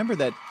 you'll remember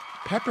that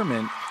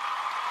Peppermint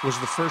was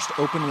the first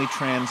openly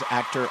trans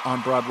actor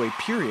on Broadway,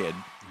 period.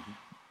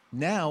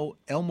 Now,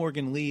 L.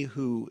 Morgan Lee,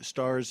 who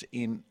stars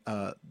in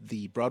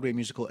the Broadway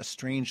musical A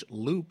Strange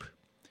Loop,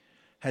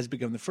 has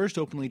become the first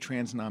openly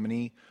trans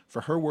nominee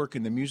for her work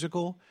in the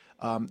musical.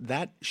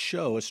 That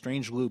show, A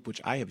Strange Loop,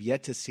 which I have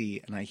yet to see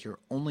and I hear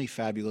only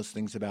fabulous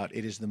things about,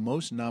 it is the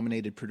most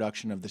nominated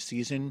production of the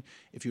season.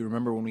 If you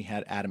remember when we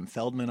had Adam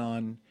Feldman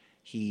on,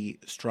 he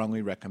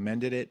strongly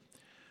recommended it.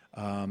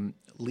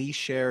 Lee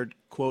shared,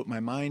 quote, "My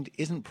mind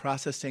isn't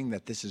processing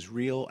that this is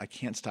real. I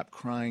can't stop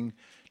crying.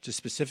 To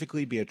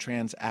specifically be a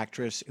trans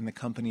actress in the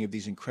company of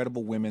these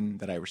incredible women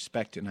that I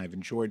respect and I've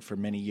enjoyed for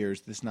many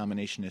years, this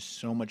nomination is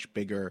so much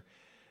bigger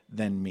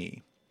than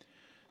me."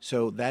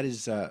 So that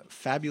is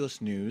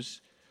fabulous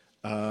news.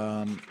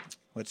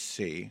 Let's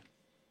see.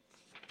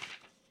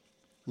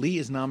 Lee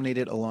is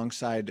nominated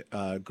alongside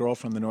Girl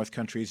from the North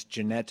Country's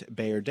Jeanette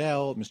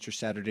Bayardelle, Mr.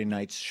 Saturday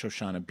Night's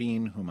Shoshana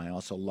Bean, whom I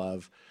also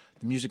love,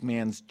 The Music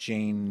Man's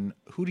Jane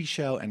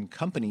Houdyshell, and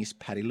Company's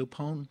Patti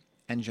LuPone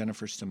and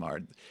Jennifer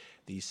Simard.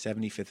 The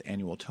 75th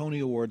Annual Tony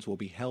Awards will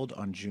be held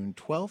on June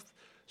 12th,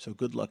 so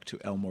good luck to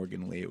L.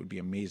 Morgan Lee. It would be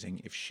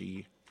amazing if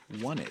she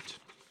won it.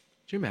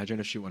 Could you imagine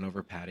if she went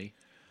over Patty?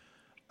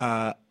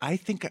 I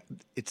think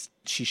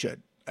she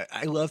should.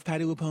 I love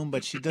Patti LuPone,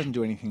 but she doesn't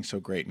do anything so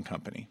great in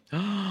Company.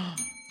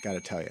 Gotta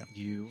tell you.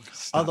 You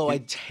stop. Although You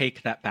I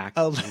take that back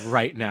Although-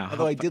 right now.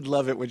 Although I did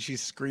love it when she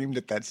screamed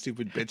at that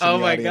stupid bitch in Oh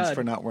the my audience God.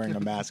 for not wearing a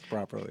mask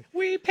properly.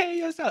 We pay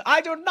your salary.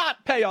 I do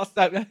not pay your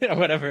salary.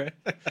 Whatever.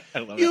 I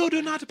love it. You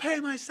do not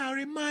pay my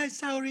salary. My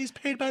salary is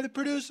paid by the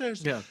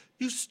producers. Yeah.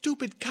 You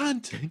stupid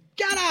cunt.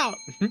 Get out.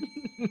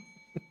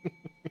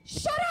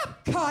 Shut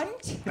up,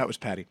 cunt! That was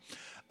Patty.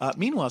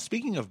 Meanwhile,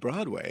 speaking of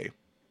Broadway,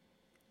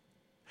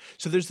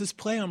 so there's this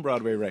play on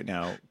Broadway right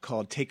now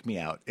called Take Me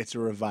Out. It's a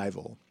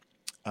revival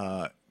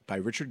by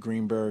Richard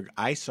Greenberg.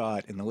 I saw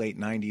it in the late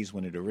 90s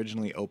when it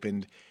originally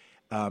opened.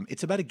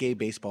 It's about a gay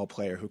baseball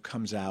player who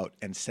comes out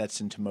and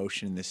sets into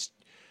motion this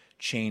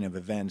chain of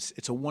events.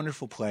 It's a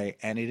wonderful play,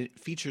 and it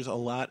features a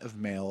lot of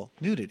male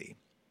nudity,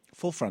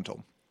 full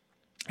frontal.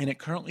 And it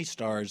currently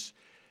stars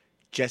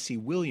Jesse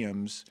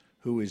Williams,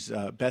 who is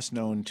best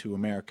known to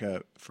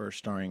America for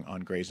starring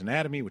on Grey's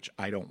Anatomy, which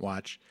I don't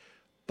watch.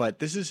 But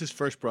this is his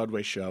first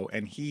Broadway show,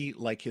 and he,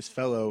 like his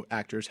fellow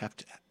actors,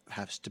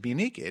 has to be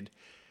naked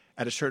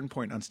at a certain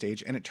point on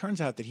stage. And it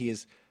turns out that he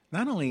is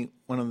not only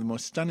one of the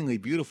most stunningly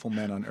beautiful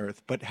men on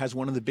earth, but has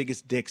one of the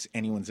biggest dicks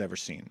anyone's ever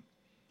seen.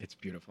 It's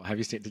beautiful. Have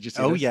you seen? Did you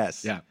see? Oh, this?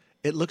 yes. Yeah.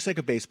 It looks like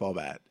a baseball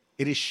bat.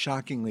 It is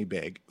shockingly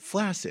big.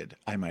 Flaccid,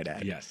 I might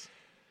add. Yes.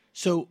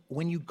 So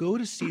when you go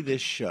to see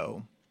this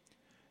show,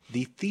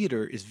 the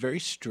theater is very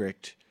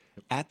strict.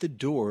 At the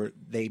door,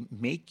 they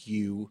make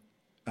you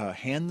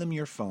hand them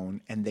your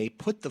phone, and they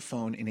put the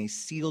phone in a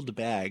sealed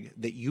bag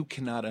that you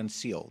cannot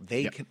unseal.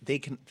 They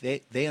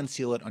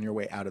unseal it on your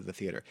way out of the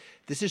theater.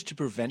 This is to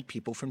prevent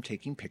people from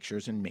taking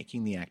pictures and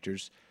making the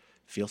actors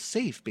feel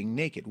safe being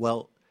naked.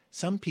 Well,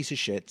 some piece of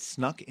shit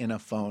snuck in a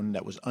phone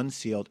that was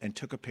unsealed and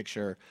took a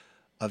picture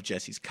of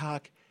Jesse's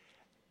cock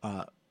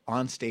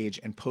on stage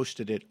and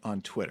posted it on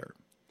Twitter.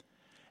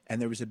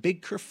 And there was a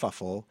big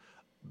kerfuffle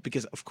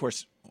because, of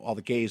course, all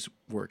the gays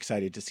were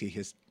excited to see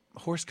his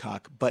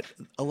horsecock, but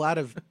a lot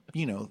of,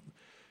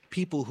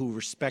 people who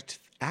respect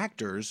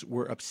actors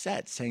were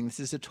upset, saying this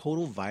is a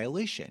total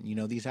violation.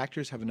 These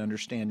actors have an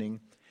understanding.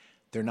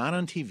 They're not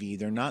on TV.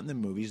 They're not in the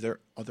movies. They're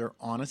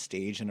on a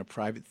stage in a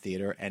private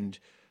theater, and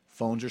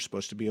phones are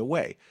supposed to be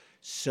away.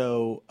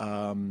 So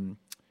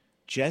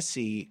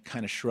Jesse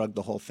kind of shrugged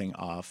the whole thing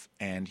off,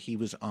 and he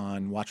was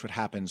on Watch What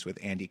Happens with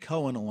Andy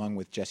Cohen, along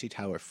with Jesse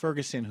Tyler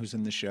Ferguson, who's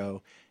in the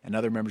show, and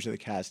other members of the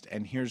cast.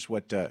 And here's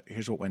what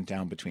went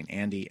down between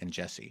Andy and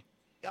Jesse.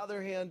 On the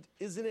other hand,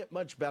 isn't it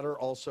much better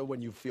also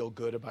when you feel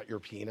good about your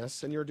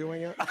penis and you're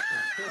doing it?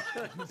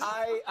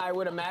 I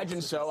would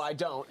imagine so. I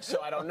don't, so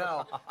I don't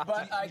know.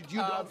 But you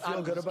don't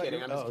feel good about it?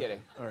 I'm just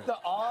kidding. Right. The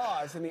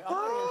awes in the audience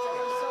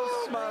are so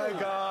sweet. Oh my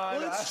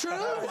God. Well, it's true.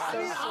 I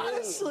mean,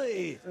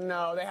 honestly.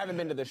 No, they haven't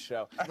been to this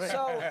show.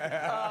 So,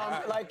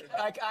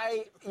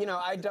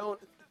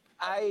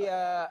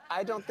 I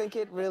don't think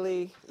it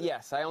really.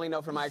 Yes, I only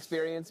know from my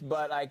experience,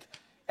 but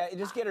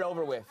just get it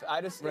over with.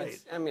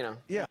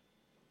 Yeah.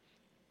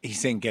 He's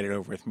saying get it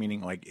over with,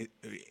 meaning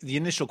the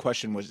initial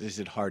question was, is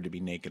it hard to be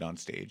naked on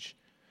stage?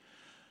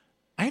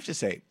 I have to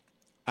say,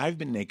 I've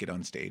been naked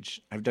on stage.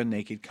 I've done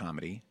naked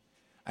comedy.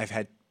 I've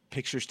had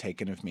pictures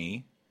taken of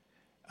me.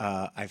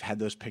 I've had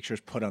those pictures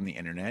put on the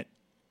internet.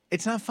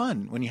 It's not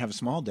fun when you have a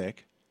small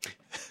dick.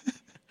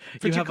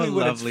 You have a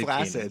lovely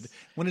when it's flaccid. penis.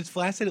 When it's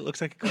flaccid, it looks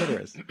like a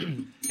clitoris.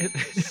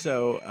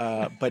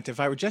 But if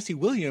I were Jesse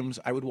Williams,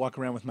 I would walk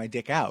around with my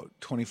dick out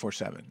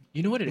 24/7.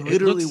 You know what?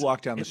 Literally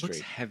walk down the It looks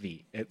street.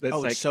 heavy.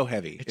 It's so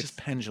heavy. It's just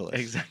pendulous.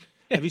 Exactly.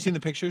 Have you seen the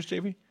pictures,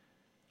 JB?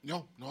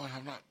 No, I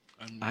have not.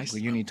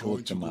 You need to going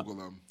look them up.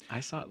 Google them.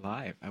 I saw it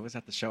live. I was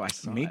at the show. I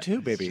saw Me it. too,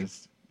 It's baby.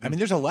 just- I mean,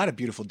 there's a lot of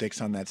beautiful dicks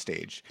on that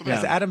stage.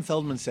 As Adam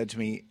Feldman said to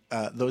me,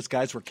 those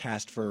guys were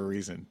cast for a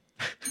reason.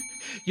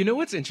 You know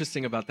what's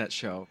interesting about that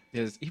show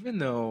is even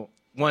though,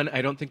 one,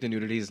 I don't think the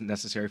nudity is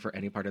necessary for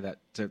any part of that.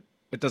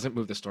 It doesn't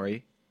move the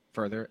story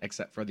further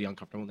except for the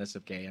uncomfortableness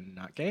of gay and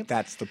not gay.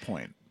 That's the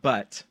point.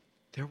 But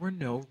there were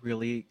no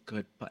really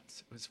good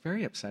butts. It was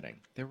very upsetting.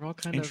 They were all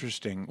kind of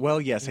Interesting.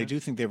 Well, yes, I do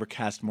think they were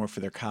cast more for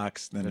their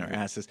cocks than their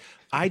asses.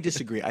 I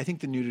disagree. I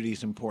think the nudity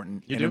is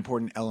important,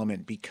 important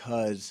element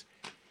because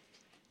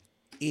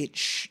it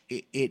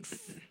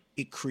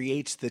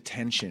creates the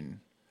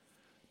tension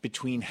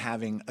between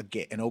having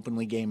an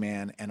openly gay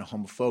man and a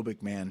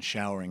homophobic man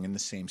showering in the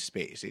same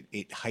space.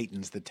 It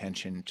heightens the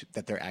tension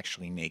that they're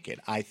actually naked,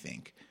 I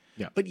think.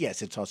 Yeah. But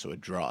yes, it's also a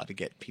draw to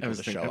get people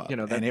to show up. you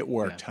know, and it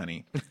worked,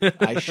 honey.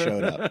 I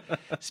showed up.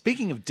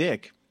 Speaking of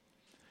Dick,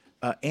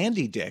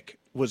 Andy Dick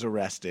was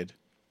arrested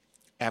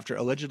after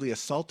allegedly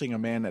assaulting a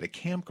man at a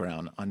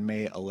campground on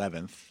May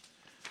 11th.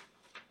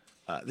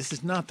 This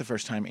is not the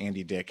first time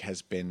Andy Dick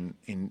has been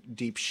in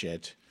deep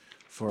shit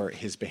for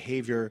his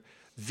behavior.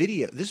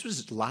 This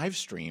was live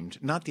streamed,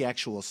 not the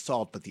actual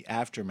assault, but the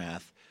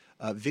aftermath.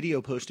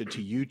 Video posted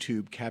to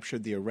YouTube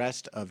captured the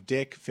arrest of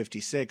Dick,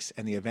 56,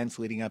 and the events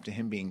leading up to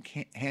him being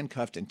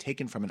handcuffed and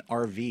taken from an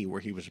RV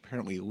where he was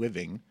apparently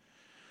living.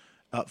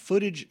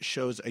 Footage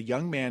shows a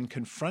young man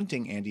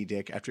confronting Andy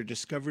Dick after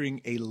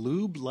discovering a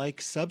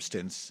lube-like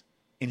substance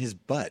in his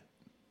butt.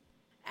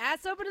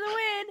 Ass open to the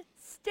wind,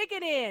 stick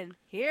it in.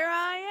 Here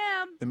I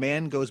am. The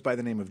man goes by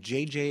the name of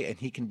JJ, and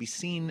he can be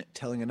seen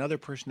telling another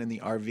person in the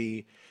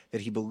RV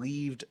that he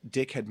believed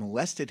Dick had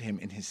molested him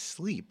in his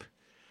sleep.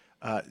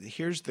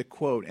 Here's the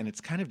quote, and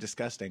it's kind of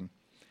disgusting.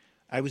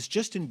 I was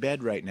just in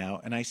bed right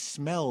now, and I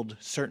smelled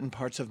certain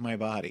parts of my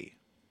body.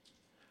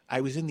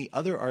 I was in the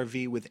other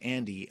RV with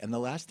Andy, and the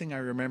last thing I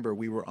remember,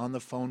 we were on the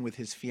phone with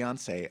his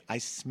fiancée. I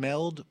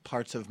smelled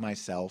parts of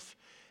myself,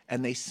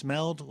 and they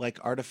smelled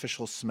like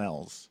artificial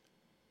smells.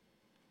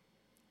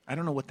 I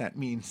don't know what that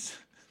means.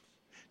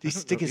 Did he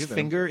stick his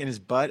finger in his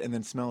butt and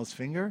then smell his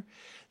finger?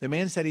 The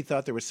man said he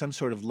thought there was some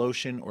sort of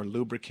lotion or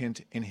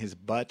lubricant in his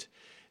butt.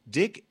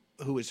 Dick,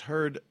 who is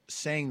heard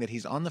saying that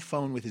he's on the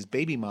phone with his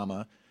baby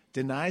mama,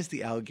 denies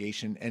the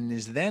allegation and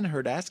is then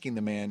heard asking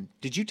the man,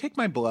 "Did you take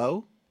my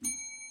blow?"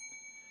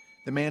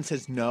 The man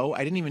says, "No,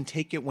 I didn't even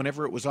take it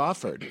whenever it was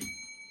offered."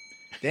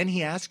 Then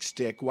he asks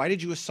Dick, "Why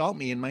did you assault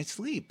me in my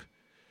sleep?"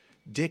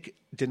 Dick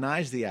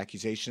denies the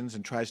accusations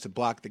and tries to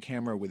block the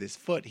camera with his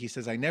foot. He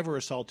says, "I never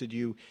assaulted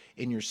you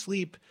in your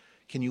sleep.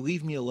 Can you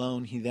leave me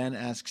alone?" He then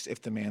asks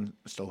if the man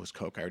stole his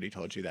coke. I already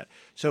told you that.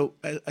 So,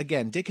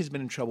 again, Dick has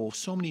been in trouble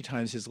so many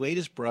times. His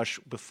latest brush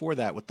before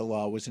that with the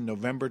law was in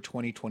November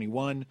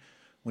 2021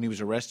 when he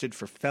was arrested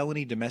for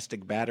felony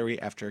domestic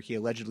battery after he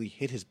allegedly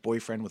hit his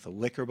boyfriend with a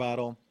liquor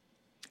bottle.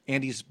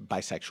 Andy's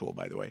bisexual,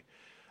 by the way.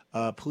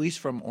 Police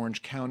from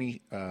Orange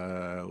County.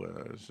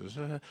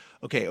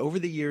 Okay, over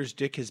the years,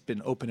 Dick has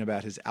been open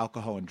about his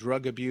alcohol and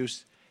drug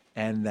abuse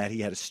and that he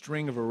had a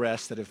string of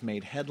arrests that have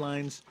made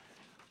headlines.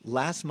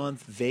 Last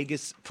month,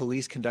 Vegas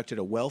police conducted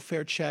a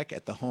welfare check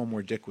at the home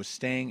where Dick was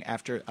staying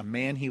after a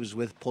man he was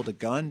with pulled a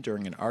gun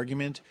during an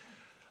argument.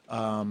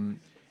 In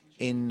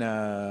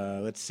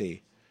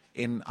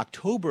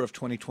October of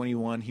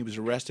 2021, he was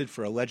arrested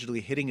for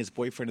allegedly hitting his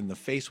boyfriend in the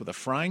face with a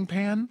frying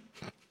pan.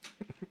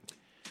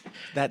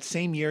 That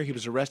same year, he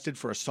was arrested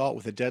for assault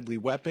with a deadly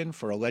weapon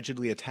for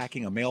allegedly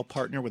attacking a male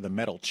partner with a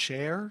metal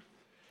chair.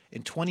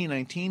 In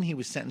 2019, he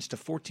was sentenced to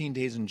 14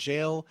 days in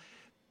jail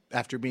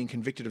after being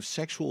convicted of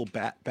sexual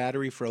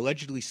battery for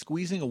allegedly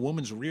squeezing a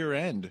woman's rear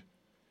end.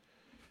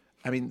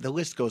 I mean, the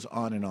list goes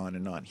on and on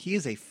and on. He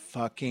is a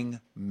fucking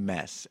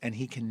mess, and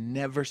he can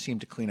never seem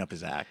to clean up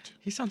his act.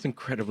 He sounds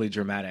incredibly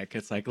dramatic.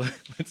 It's like,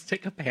 let's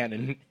take a pan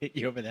and hit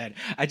you over the head.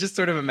 I just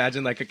sort of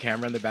imagine like a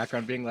camera in the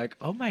background being like,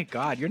 oh my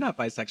God, you're not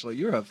bisexual.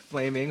 You're a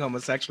flaming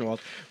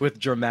homosexual with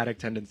dramatic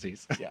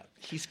tendencies. Yeah,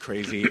 he's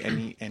crazy,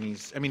 and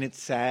he's, I mean,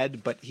 it's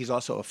sad, but he's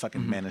also a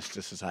fucking menace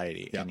to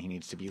society, and he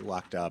needs to be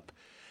locked up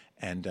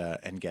and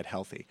get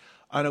healthy.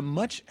 On a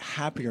much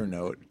happier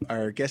note,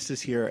 our guest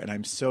is here, and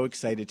I'm so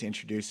excited to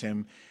introduce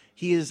him.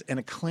 He is an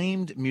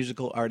acclaimed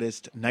musical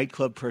artist,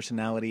 nightclub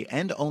personality,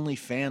 and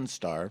OnlyFans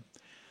star.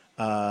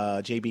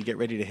 JB, get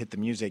ready to hit the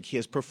music. He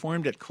has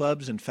performed at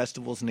clubs and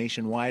festivals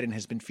nationwide and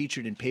has been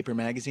featured in Paper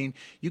Magazine.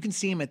 You can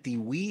see him at the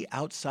We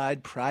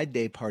Outside Pride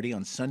Day party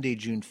on Sunday,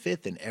 June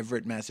 5th in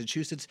Everett,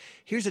 Massachusetts.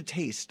 Here's a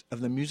taste of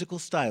the musical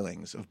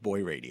stylings of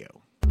Boy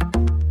Radio.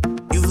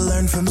 You've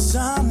learned from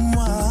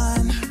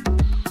someone.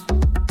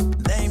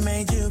 They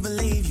made you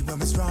believe you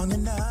weren't strong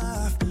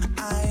enough.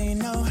 I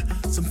know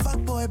some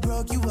fuckboy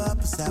broke you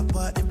up. Is that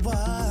what it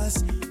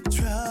was?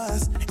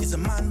 Trust is a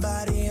mind,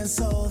 body, and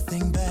soul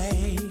thing,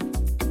 babe.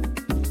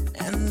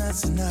 And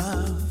that's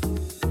enough.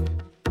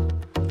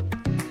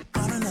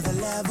 On another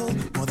level,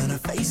 more than a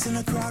face in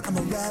a crowd, I'm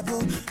a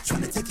rebel.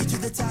 Trying to take you to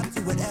the top,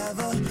 do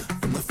whatever.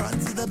 From the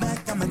front to the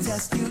back, I'ma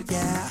test you,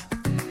 yeah.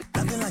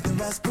 Nothing like the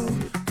rest, boo.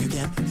 You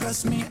can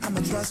trust me,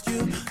 I'ma trust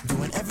you.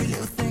 Doing every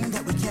little thing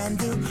that we can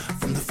do.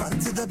 From the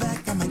front to the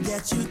back, I'ma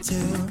get you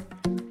too.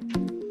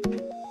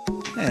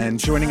 And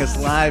joining us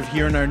live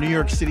here in our New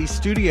York City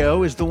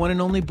studio is the one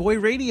and only Boy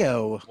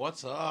Radio.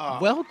 What's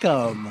up?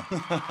 Welcome.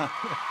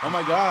 Oh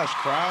my gosh,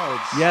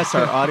 crowds. Yes,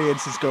 our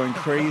audience is going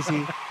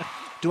crazy.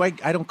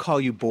 I don't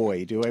call you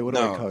Boy, do I? What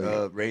do I call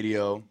you?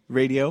 Radio.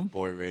 Radio?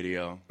 Boy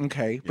Radio.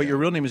 Okay, but your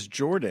real name is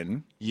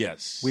Jordan.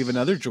 Yes. We have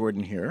another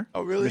Jordan here.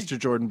 Oh, really? Mr.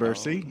 Jordan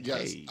Bursey.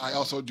 Yes, I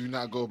also do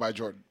not go by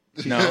Jordan.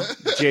 No.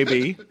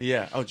 JB.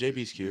 Yeah. Oh,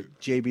 JB's cute.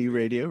 JB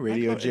Radio,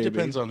 JB. It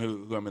depends on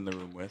who I'm in the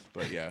room with,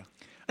 but yeah.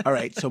 All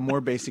right, so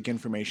more basic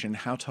information.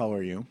 How tall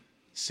are you?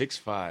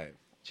 6'5".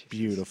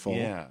 Beautiful.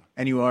 Yeah.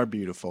 And you are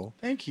beautiful.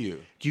 Thank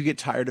you. Do you get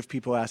tired of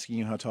people asking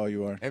you how tall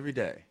you are? Every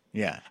day.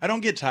 Yeah. I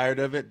don't get tired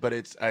of it, but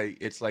it's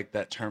like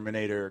that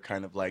Terminator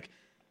kind of like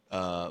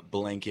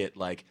blanket,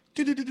 like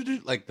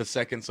like the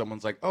second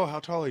someone's like, "Oh, how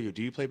tall are you?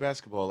 Do you play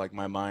basketball?" Like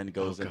my mind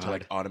goes into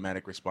like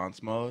automatic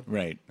response mode.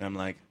 Right. And I'm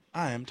like,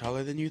 I am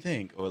taller than you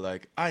think, or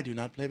like I do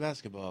not play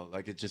basketball.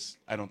 Like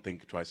I don't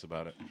think twice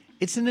about it.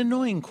 It's an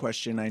annoying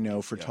question, I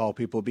know, for tall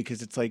people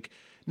because it's like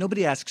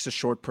nobody asks a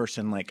short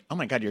person like, "Oh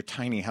my God, you're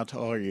tiny. How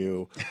tall are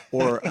you?"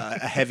 Or a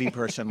heavy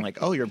person like,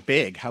 "Oh, you're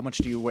big. How much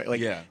do you weigh?"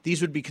 Like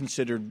these would be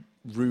considered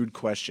rude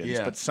questions,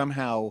 but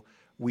somehow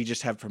we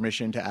just have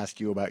permission to ask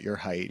you about your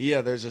height.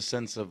 Yeah, there's a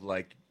sense of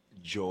like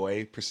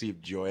joy,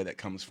 perceived joy that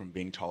comes from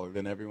being taller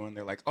than everyone.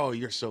 They're like, "Oh,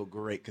 you're so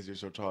great because you're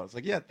so tall." It's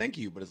like, yeah, thank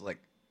you, but it's like,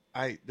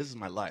 this is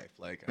my life.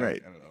 Like,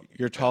 right. I don't know.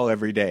 You're tall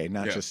every day,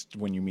 not just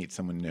when you meet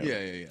someone new.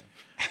 Yeah.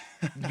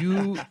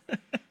 You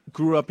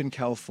grew up in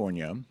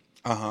California.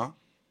 Uh-huh.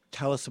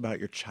 Tell us about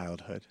your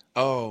childhood.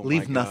 Oh,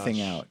 leave my nothing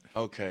gosh. out.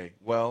 Okay.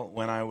 Well,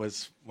 when I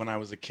was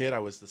a kid, I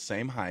was the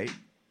same height,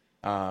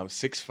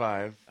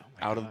 6'5",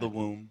 out of the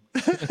womb.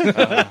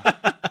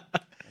 I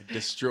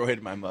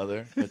destroyed my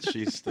mother, but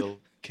she's still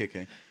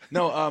kicking.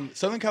 No,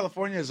 Southern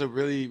California is a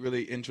really,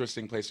 really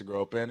interesting place to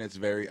grow up in.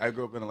 I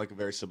grew up in like a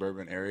very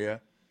suburban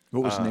area.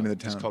 What was the name of the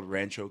town? It's called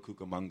Rancho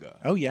Cucamonga.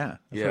 Oh yeah,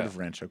 I've heard of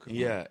Rancho Cucamonga.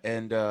 Yeah,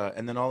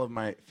 and then all of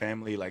my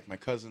family, like my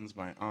cousins,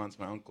 my aunts,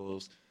 my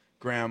uncles,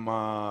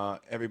 grandma,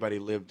 everybody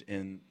lived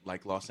in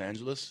like Los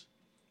Angeles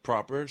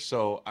proper.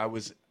 So I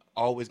was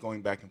always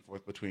going back and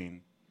forth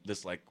between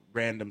this like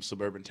random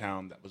suburban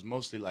town that was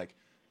mostly like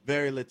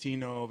very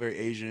Latino, very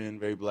Asian,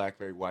 very black,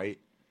 very white,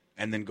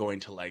 and then going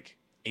to like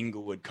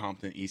Inglewood,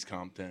 Compton, East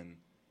Compton,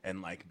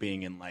 and like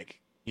being in like,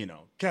 you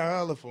know,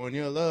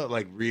 California love,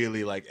 like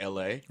really like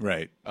LA.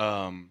 Right.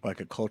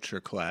 Like a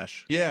culture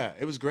clash. Yeah,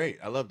 it was great.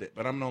 I loved it.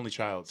 But I'm an only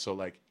child, so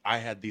like I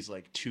had these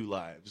like two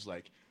lives.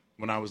 Like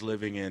when I was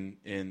living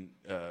in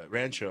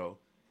Rancho,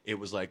 it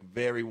was like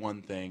very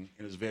one thing.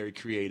 It was very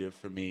creative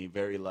for me,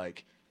 very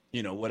like,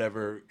 you know,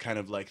 whatever kind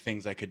of like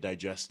things I could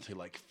digest to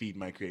like feed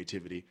my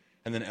creativity.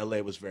 And then LA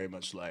was very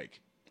much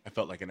like I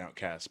felt like an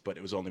outcast, but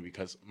it was only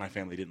because my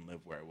family didn't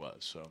live where I was.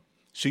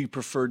 So you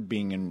preferred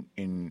being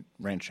in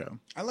Rancho?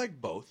 I like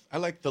both. I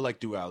like the like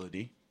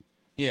duality.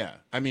 Yeah.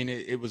 I mean,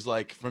 it was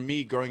like for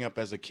me growing up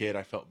as a kid,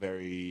 I felt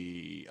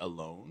very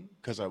alone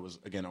because I was,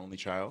 again, only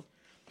child.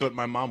 But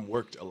my mom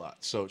worked a lot,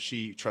 so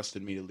she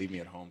trusted me to leave me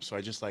at home. So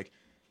I just like,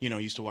 you know,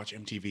 used to watch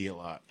MTV a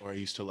lot, or I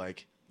used to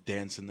like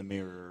dance in the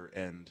mirror,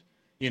 and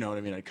you know what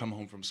I mean? I'd come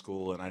home from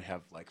school and I'd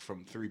have like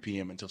from 3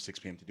 p.m. until 6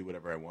 p.m. to do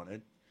whatever I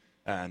wanted.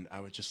 And I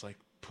would just like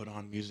put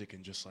on music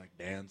and just like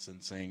dance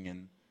and sing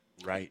and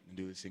write and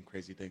do these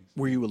crazy things.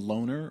 Were you a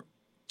loner?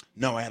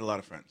 No, I had a lot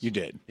of friends. You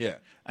did? Yeah.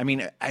 I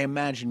mean, I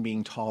imagine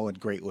being tall and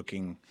great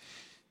looking,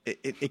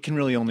 it can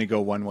really only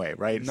go one way,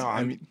 right? No,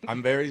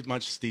 I'm very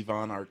much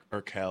Stevan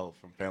Urkel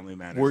from Family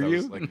Matters. Were I you?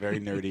 was, like, very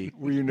nerdy.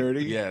 Were you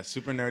nerdy? Yeah,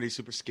 super nerdy,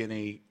 super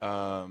skinny.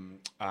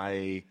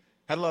 I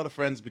had a lot of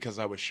friends because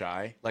I was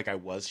shy. Like, I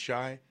was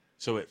shy,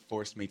 so it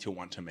forced me to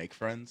want to make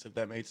friends, if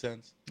that made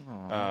sense.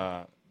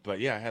 But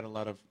yeah, I had a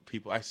lot of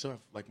people. I still have,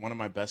 like, one of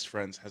my best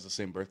friends has the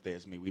same birthday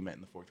as me. We met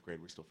in the 4th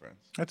grade. We're still friends.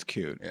 That's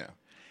cute. Yeah.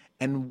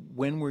 And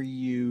when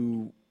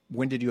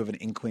did you have an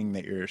inkling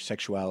that your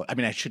sexuality, I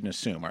mean, I shouldn't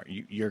assume,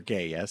 you're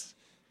gay, yes?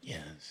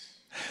 Yes.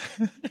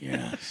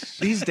 Yes.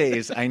 These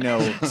days, I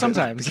know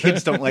Sometimes.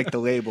 kids don't like the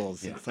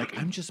labels. Yeah. It's like,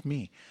 I'm just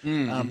me.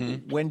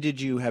 Mm-hmm. When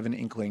did you have an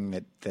inkling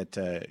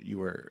that you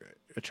were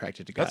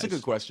attracted to guys? That's a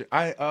good question.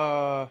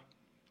 I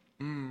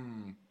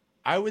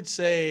would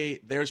say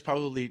there's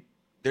probably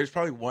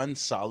one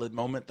solid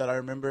moment that I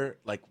remember.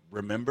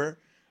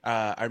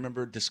 I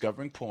remember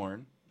discovering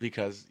porn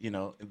because,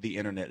 the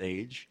internet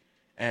age.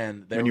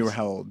 And When you were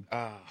how old?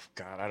 Oh,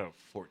 God, I don't know,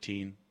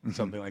 14,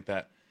 something like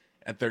that.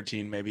 At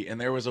 13, maybe. And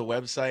there was a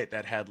website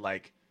that had,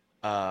 like,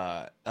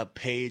 a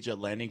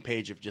landing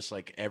page of just,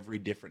 like, every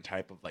different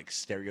type of, like,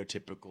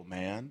 stereotypical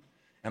man.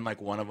 And, like,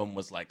 one of them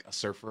was, like, a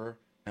surfer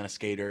and a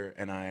skater,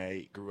 and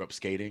I grew up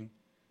skating.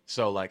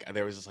 So, like,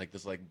 there was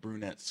this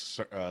brunette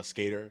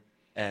skater,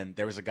 and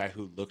there was a guy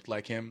who looked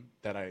like him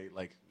that I,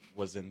 like,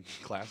 was in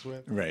class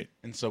with. Right.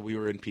 And so we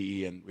were in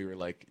PE, and we were,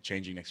 like,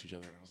 changing next to each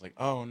other. And I was like,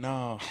 oh,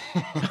 no.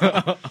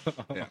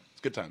 Yeah,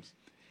 it's good times.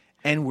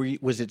 And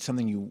was it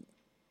something you,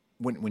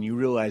 when you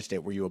realized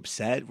it, were you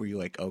upset? Were you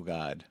like, oh,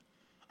 God?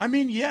 I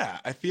mean, yeah.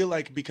 I feel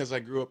like because I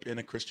grew up in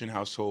a Christian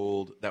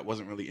household that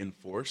wasn't really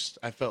enforced,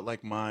 I felt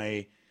like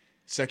my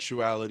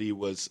sexuality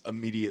was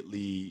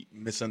immediately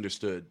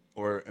misunderstood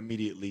or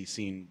immediately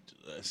seemed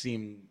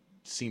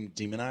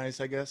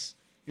demonized, I guess.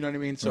 You know what I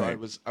mean? So Right.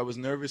 I was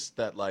nervous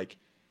that like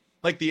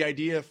the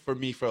idea for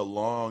me for a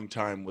long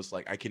time was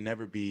like I can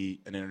never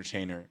be an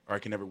entertainer or I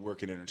can never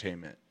work in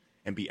entertainment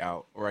and be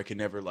out, or I can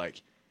never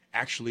like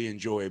actually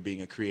enjoy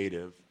being a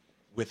creative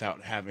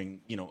without having,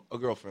 a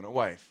girlfriend, a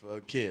wife,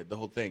 a kid, the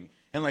whole thing.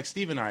 And like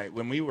Steve and I,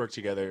 when we worked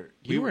together,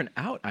 You weren't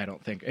out, I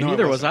don't think. And No, I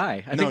neither was wasn't. I.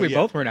 I No, think we yeah.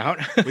 both weren't out.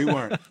 We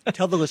weren't.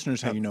 Tell the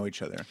listeners how you know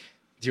each other.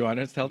 Do you want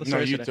to tell the No,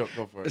 story? you Should I?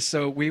 go for it.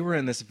 So we were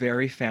in this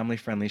very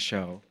family-friendly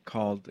show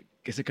called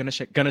 "Is It Gonna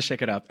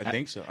Shake It Up?" I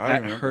think so. I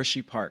at remember.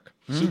 Hershey Park.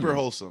 Super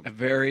wholesome.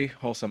 Very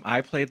wholesome.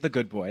 I played the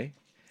good boy,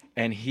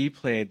 and he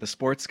played the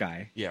sports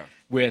guy. Yeah.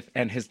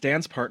 And his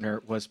dance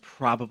partner was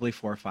probably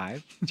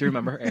 4'5". Do you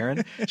remember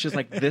Erin? She was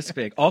like this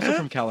big, also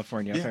from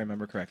California, if I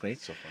remember correctly.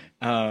 So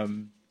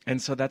funny. And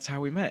so that's how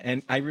we met.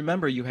 And I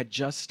remember you had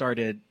just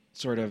started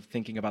sort of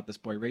thinking about this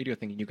boy radio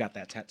thing, and you got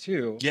that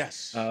tattoo.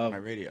 Yes, my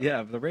radio. Yeah,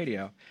 of the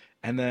radio.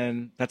 And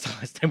then that's the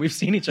last time we've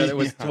seen each other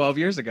was 12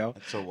 years ago.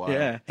 That's so wild.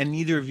 Yeah. And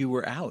neither of you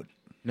were out.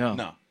 No.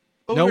 No.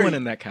 But No we were- one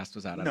in that cast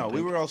was out. I No, don't we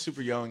think. were all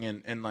super young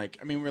and like,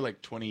 I mean, we were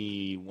like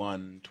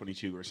 21,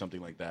 22 or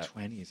something like that.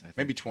 20s, I think.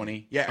 Maybe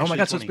 20. Yeah. Oh my actually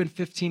God, so it's 20. been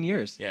 15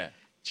 years. Yeah.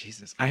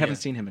 Jesus. I haven't Yeah.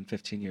 seen him in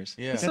 15 years.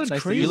 Yeah. It's so That's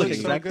nice crazy. that you look You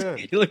look so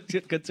exactly. good. You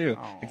look good too.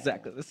 Aw.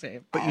 Exactly the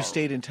same. But you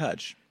stayed in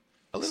touch.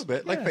 A little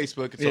bit, like Yeah.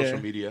 Facebook and Yeah.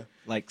 social media.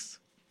 Likes.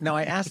 Now,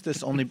 I asked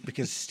this only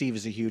because Steve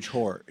is a huge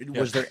whore.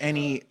 Was there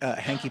any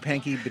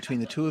hanky-panky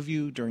between the two of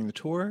you during the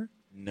tour?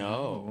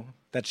 No.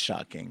 That's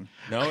shocking.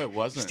 No, it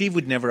wasn't. Steve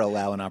would never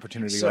allow an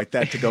opportunity like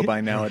that to go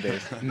by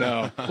nowadays.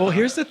 No. Well,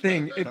 here's the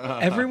thing.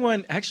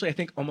 Everyone, actually, I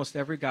think almost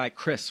every guy,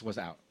 Chris was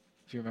out.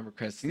 If you remember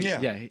Chris. Yeah.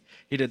 Yeah,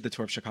 he did the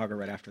tour of Chicago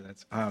right after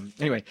that.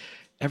 Anyway,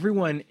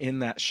 everyone in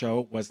that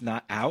show was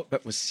not out,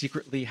 but was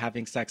secretly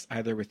having sex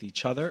either with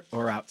each other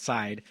or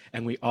outside.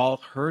 And we all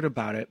heard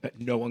about it, but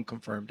no one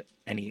confirmed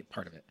any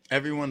part of it.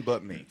 Everyone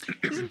but me.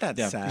 Isn't that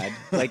Yeah. sad?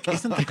 Like,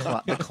 isn't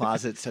the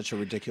closet such a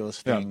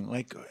ridiculous thing?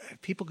 Like,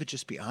 people could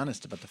just be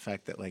honest about the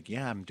fact that, like,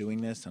 yeah, I'm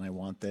doing this and I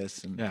want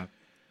this, and Yeah.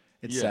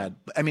 it's Yeah. sad.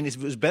 I mean, it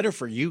was better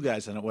for you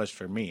guys than it was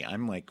for me.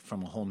 I'm like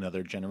from a whole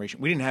nother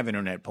generation. We didn't have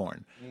internet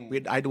porn.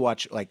 I'd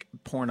watch like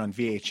porn on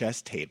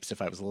VHS tapes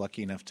if I was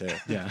lucky enough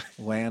to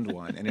land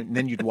one, and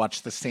then you'd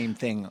watch the same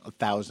thing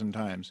 1,000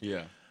 times.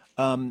 Yeah.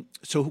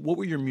 So, what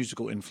were your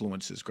musical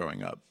influences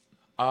growing up?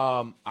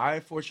 I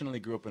fortunately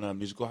grew up in a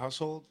musical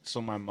household,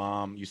 so my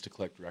mom used to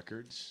collect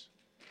records,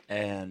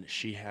 and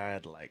she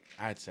had like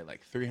I'd say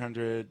like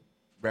 300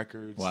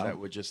 records Wow. that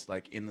were just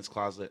like in this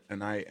closet,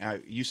 and I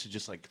used to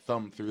just like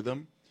thumb through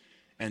them,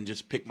 and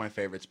just pick my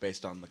favorites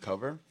based on the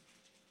cover.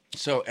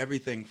 So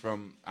everything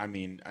from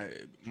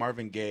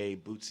Marvin Gaye,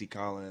 Bootsy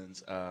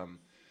Collins,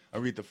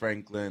 Aretha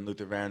Franklin,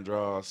 Luther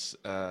Vandross,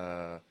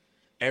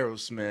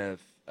 Aerosmith,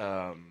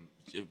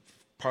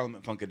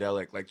 Parliament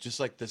Funkadelic, like just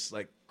like this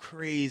like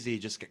crazy,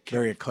 just kept,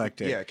 Very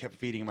eclectic. Yeah, kept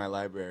feeding my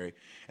library.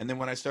 And then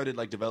when I started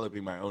like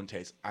developing my own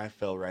taste, I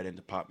fell right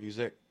into pop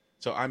music.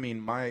 So I mean,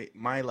 my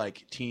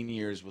like teen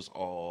years was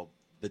all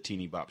the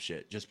teeny bop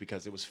shit, just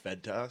because it was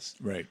fed to us.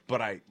 Right.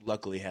 But I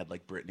luckily had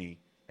like Britney,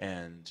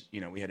 and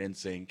we had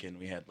NSYNC, and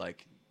we had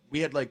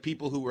like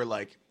people who were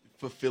like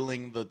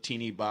fulfilling the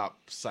teeny bop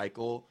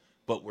cycle,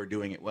 but we're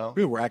doing it well.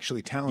 We were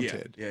actually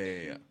talented.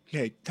 Yeah.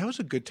 Yeah, that was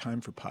a good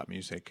time for pop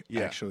music,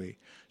 Yeah. actually.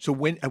 So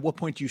at what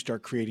point do you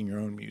start creating your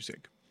own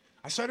music?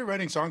 I started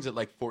writing songs at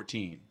like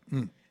 14.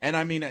 And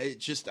I mean, it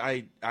just,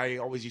 I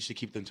always used to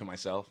keep them to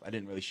myself. I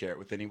didn't really share it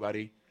with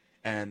anybody.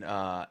 And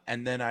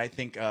then I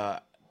think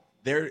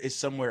there is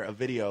somewhere a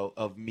video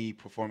of me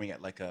performing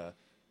at like a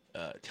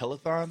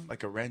telethon,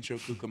 like a Rancho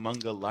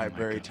Cucamonga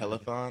library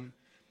telethon.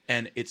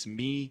 And it's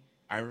me.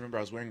 I remember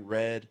I was wearing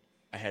red.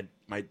 I had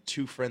my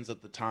 2 friends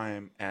at the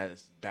time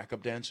as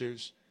backup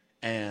dancers.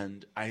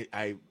 And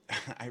I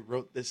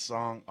wrote this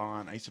song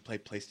on, I used to play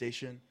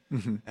PlayStation,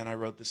 and I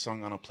wrote this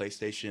song on a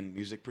PlayStation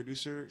music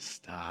producer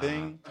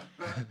thing.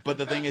 But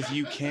the thing is,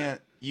 you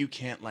can't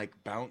like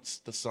bounce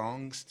the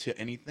songs to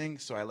anything.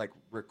 So I like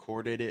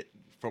recorded it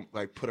from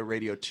like put a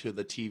radio to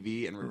the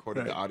TV and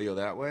recorded the audio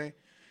that way.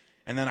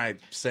 And then I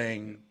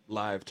sang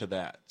live to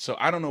that. So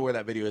I don't know where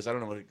that video is. I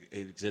don't know if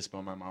it exists,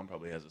 but my mom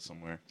probably has it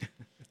somewhere.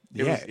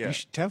 You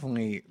should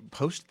definitely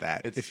post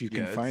that if you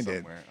can find it.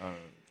 Somewhere.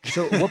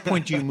 So at what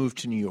point do you move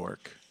to New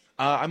York?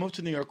 I moved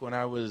to New York when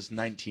I was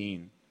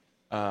 19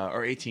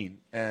 or 18,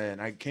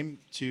 and I came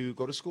to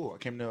go to school. I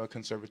came to a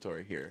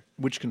conservatory here.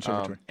 Which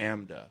conservatory?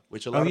 AMDA,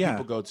 which a lot of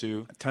people go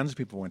to. Tons of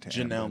people went to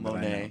Janelle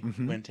AMDA.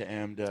 Monáe went to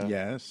AMDA.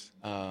 Yes.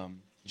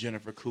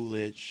 Jennifer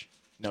Coolidge.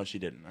 No, she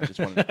didn't. I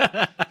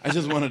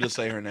just wanted to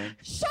say her name.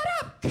 Shut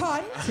up,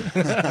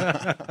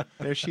 cunt!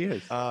 There she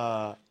is.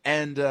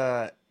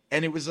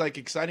 And it was like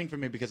exciting for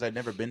me because I'd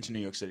never been to New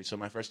York City. So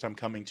my first time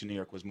coming to New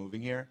York was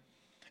moving here.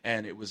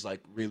 And it was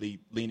like really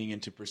leaning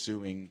into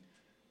pursuing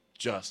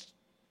just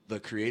the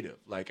creative.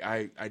 Like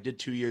I did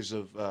 2 years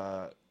of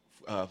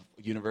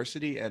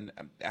university, and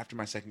after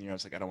my second year, I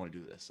was like, I don't want to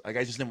do this. Like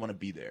I just didn't want to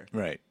be there.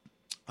 Right.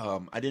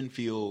 I didn't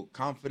feel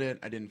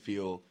confident. I didn't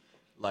feel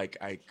like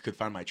I could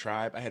find my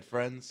tribe. I had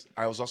friends.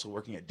 I was also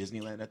working at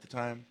Disneyland at the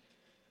time,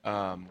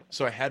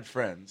 so I had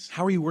friends.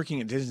 How were you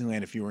working at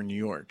Disneyland if you were in New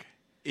York?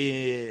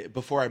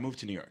 Before I moved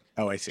to New York.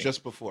 Oh, I see.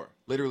 Just before.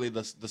 Literally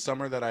the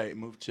summer that I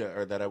moved to,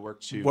 or that I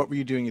worked to. What were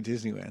you doing at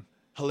Disneyland?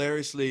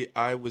 Hilariously,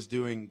 I was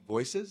doing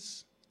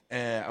voices.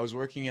 And I was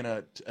working in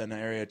an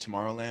area,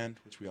 Tomorrowland,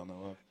 which we all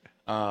know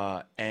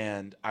of.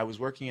 And I was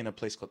working in a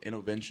place called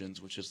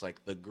Innoventions, which is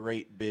like the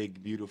great,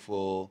 big,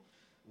 beautiful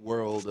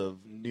world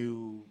of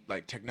new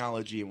like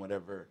technology and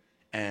whatever.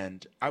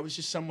 And I was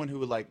just someone who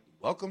would like,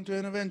 welcome to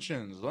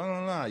Innoventions. Blah,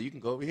 blah, blah. You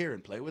can go over here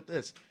and play with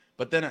this.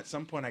 But then at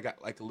some point I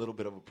got like a little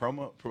bit of a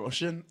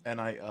promotion, and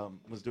I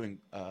was doing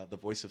the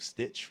voice of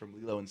Stitch from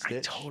Lilo and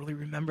Stitch. I totally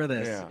remember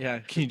this. Yeah.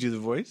 Can you do the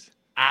voice?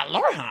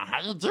 Aloha,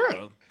 how you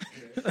doing?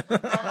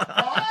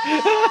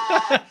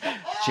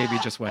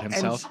 JB just wet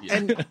himself.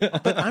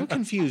 But I'm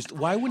confused.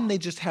 Why wouldn't they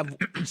just have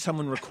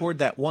someone record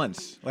that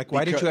once? Like,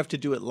 why did you have to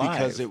do it live?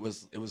 Because it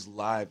was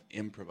live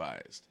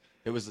improvised.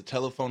 It was a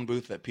telephone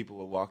booth that people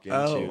would walk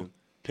into,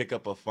 pick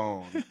up a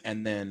phone,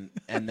 and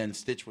then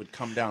Stitch would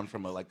come down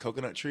from a like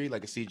coconut tree,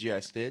 like a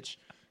CGI Stitch.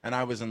 And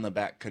I was in the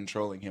back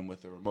controlling him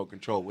with a remote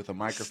control with a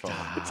microphone.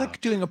 It's like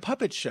doing a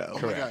puppet show.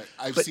 Oh my God.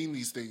 I've seen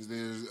these things.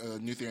 There's a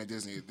new thing at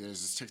Disney. There's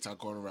this TikTok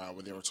going around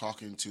where they were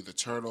talking to the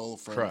turtle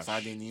from Crush.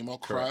 Finding Nemo,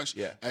 Correct, Crush.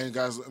 yeah. And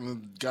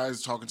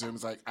guys talking to him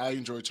is like, I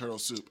enjoy turtle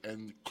soup.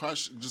 And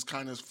Crush just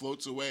kind of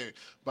floats away.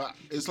 But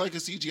it's like a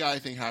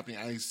CGI thing happening.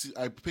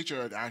 I picture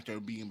an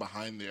actor being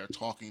behind there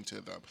talking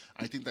to them.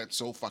 I think that's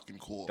so fucking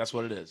cool. That's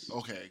what it is.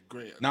 Okay,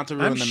 great. Not to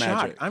ruin the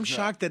magic. I'm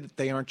shocked that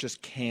they aren't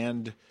just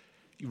canned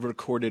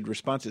recorded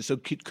responses. So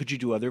could you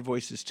do other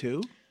voices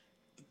too?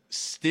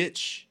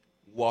 Stitch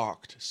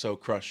walked so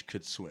Crush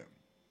could swim.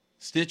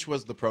 Stitch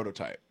was the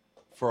prototype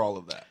for all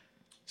of that.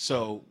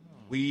 So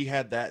we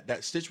had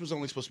that Stitch was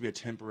only supposed to be a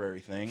temporary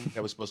thing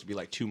that was supposed to be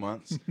like 2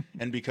 months.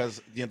 And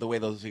because the way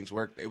those things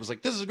work, it was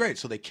like, this is great.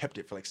 So they kept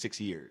it for like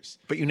 6 years.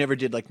 But you never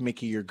did like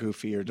Mickey or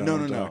Goofy or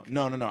Donald Duck?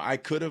 No. I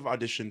could have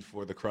auditioned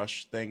for the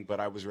Crush thing, but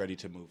I was ready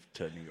to move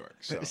to New York.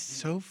 So That is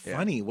so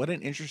funny. Yeah. What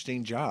an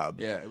interesting job.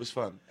 Yeah, it was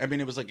fun. I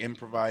mean, it was like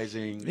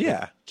improvising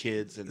with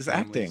kids and it's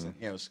families. acting.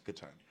 Yeah, it was a good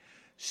time.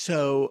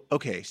 So,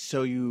 okay,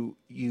 so you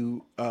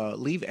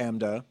leave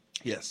AMDA.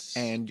 Yes.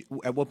 And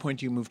at what point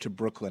do you move to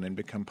Brooklyn and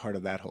become part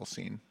of that whole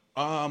scene?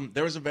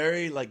 There was a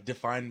very like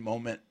defined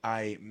moment.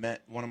 I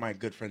met one of my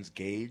good friends,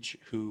 Gage,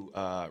 who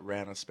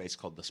ran a space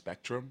called The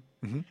Spectrum.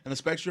 Mm-hmm. And The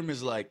Spectrum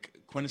is like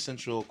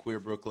quintessential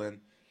queer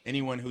Brooklyn.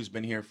 Anyone who's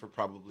been here for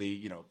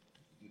probably,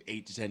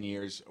 8 to 10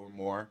 years or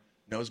more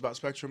knows about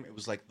Spectrum. It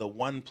was like the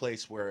one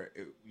place where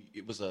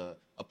it was a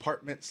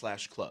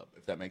apartment/club,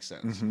 if that makes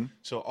sense. Mm-hmm.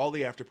 So all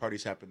the after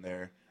parties happened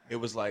there. It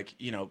was like,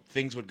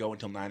 things would go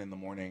until 9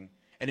 a.m.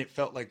 And it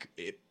felt like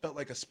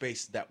a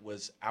space that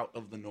was out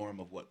of the norm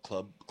of what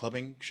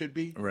clubbing should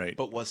be, right?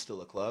 But was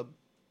still a club.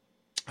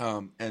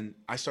 And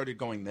I started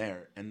going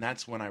there, and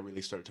that's when I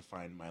really started to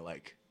find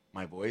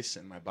my voice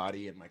and my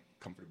body and my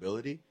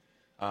comfortability.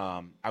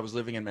 I was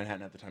living in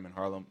Manhattan at the time in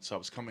Harlem, so I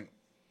was coming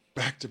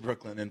back to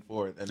Brooklyn and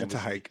forth. And That's a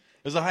hike.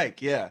 It was a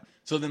hike, yeah.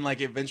 So then,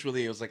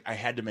 eventually, it was like I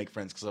had to make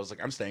friends because I was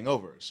like, I'm staying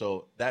over.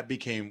 So that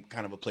became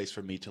kind of a place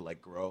for me to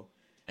grow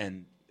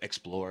and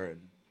explore,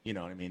 and you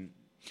know what I mean.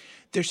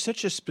 There's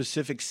such a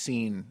specific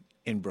scene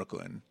in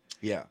Brooklyn.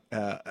 Yeah.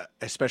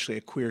 Especially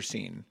a queer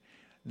scene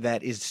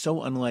that is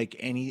so unlike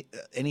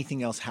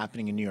anything else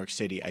happening in New York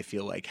City, I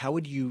feel like. How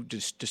would you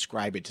just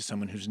describe it to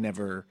someone who's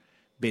never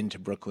been to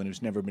Brooklyn,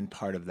 who's never been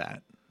part of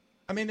that?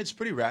 I mean, it's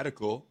pretty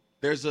radical.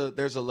 There's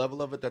a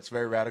level of it that's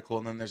very radical,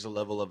 and then there's a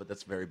level of it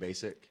that's very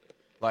basic.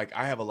 Like,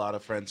 I have a lot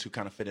of friends who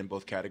kind of fit in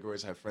both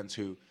categories. I have friends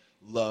who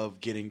love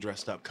getting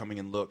dressed up, coming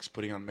in looks,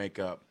 putting on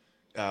makeup,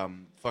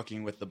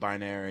 fucking with the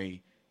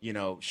binary, you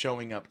know,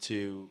 showing up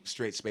to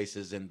straight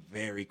spaces in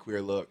very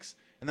queer looks.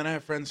 And then I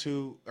have friends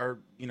who are,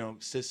 you know,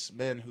 cis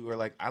men who are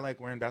like, I like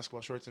wearing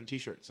basketball shorts and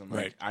T-shirts. And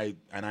like,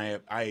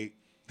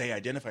 they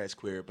identify as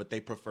queer, but they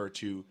prefer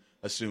to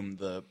assume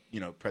the, you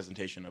know,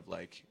 presentation of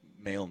like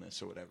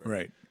maleness or whatever.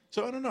 Right.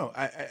 So I don't know.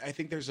 I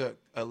think there's a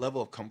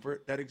level of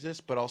comfort that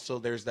exists, but also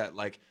there's that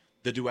like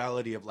the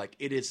duality of like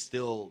it is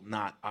still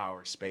not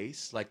our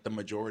space. Like the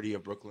majority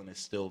of Brooklyn is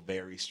still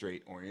very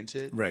straight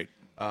oriented. Right.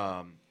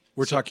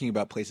 We're talking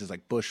about places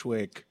like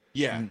Bushwick.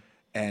 Yeah.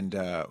 And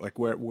like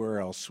where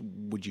else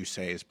would you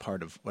say is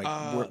part of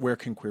like where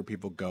can queer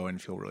people go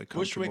and feel really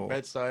comfortable? Bushwick,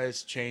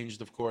 Bed-Stuy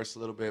changed, of course, a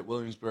little bit.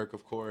 Williamsburg,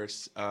 of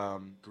course,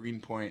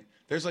 Greenpoint.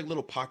 There's like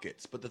little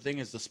pockets, but the thing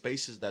is, the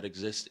spaces that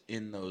exist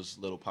in those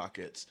little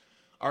pockets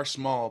are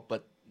small,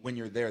 but when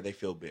you're there, they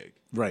feel big.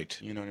 Right.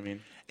 You know what I mean?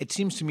 It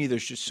seems to me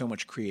there's just so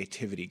much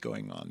creativity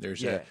going on.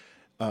 There's a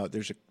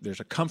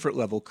comfort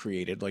level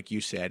created, like you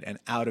said, and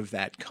out of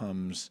that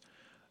comes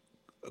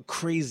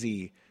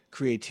crazy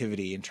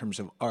creativity in terms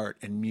of art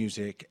and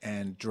music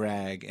and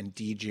drag and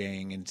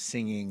DJing and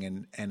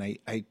singing and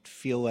I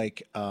feel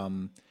like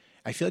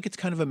it's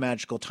kind of a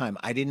magical time.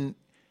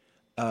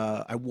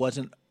 I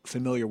wasn't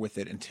familiar with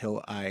it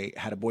until I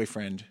had a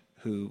boyfriend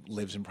who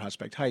lives in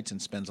Prospect Heights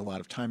and spends a lot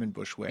of time in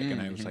Bushwick, and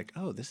I was like,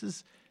 oh, this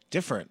is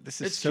different. This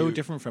is so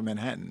different from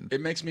Manhattan. It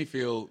makes me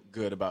feel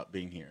good about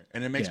being here,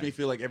 and it makes me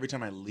feel like every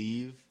time I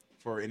leave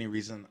for any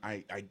reason,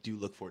 I do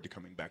look forward to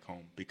coming back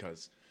home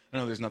because I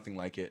know there's nothing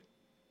like it.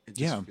 It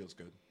just feels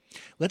good.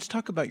 Let's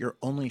talk about your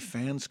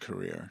OnlyFans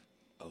career.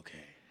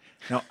 Okay.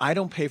 Now, I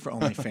don't pay for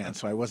OnlyFans,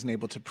 so I wasn't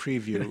able to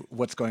preview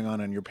what's going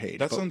on your page.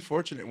 That's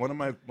unfortunate. One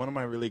of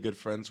my really good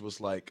friends was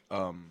like,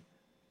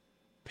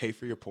 pay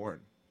for your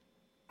porn.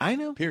 I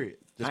know. Period.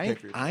 Just pay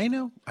for your porn. I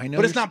know.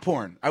 But it's not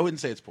porn. I wouldn't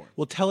say it's porn.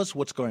 Well, tell us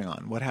what's going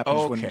on. What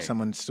happens when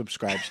someone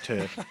subscribes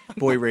to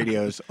Boy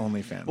Radio's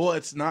OnlyFans? Well,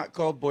 it's not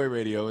called Boy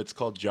Radio. It's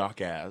called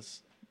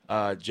Jockazz.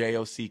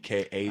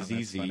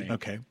 Jockazz.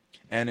 Okay.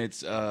 And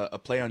it's a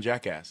play on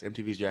Jackass,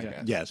 MTV's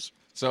Jackass. Yes.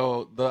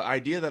 So the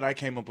idea that I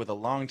came up with a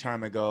long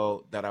time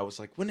ago that I was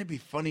like, wouldn't it be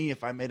funny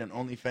if I made an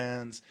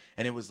OnlyFans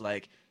and it was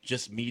like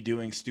just me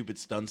doing stupid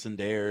stunts and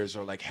dares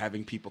or like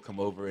having people come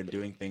over and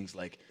doing things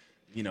like,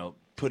 you know,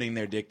 putting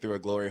their dick through a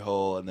glory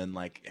hole and then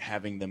like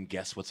having them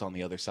guess what's on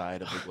the other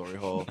side of the glory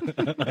hole.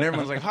 And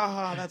everyone's like, ha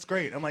ha, that's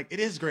great. I'm like, it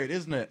is great,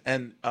 isn't it?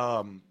 And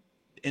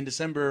in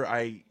December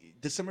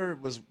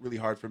was really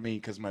hard for me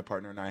because my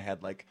partner and I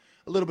had like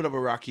a little bit of a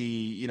rocky,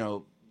 you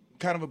know,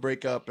 kind of a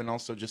breakup and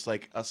also just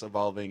like us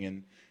evolving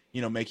and,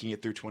 you know, making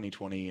it through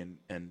 2020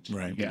 and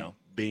you know,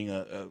 being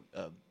a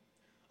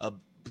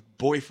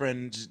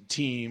boyfriend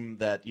team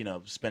that, you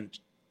know, spent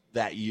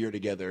that year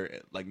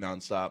together like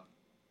nonstop.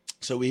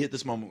 So we hit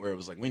this moment where it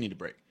was like, we need a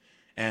break.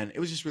 And it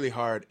was just really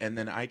hard. And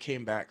then I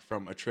came back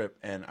from a trip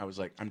and I was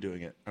like, I'm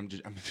doing it. I'm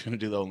just going to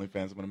do the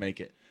OnlyFans. I'm going to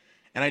make it.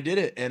 And I did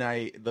it. And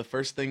the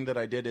first thing that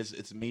I did is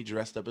it's me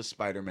dressed up as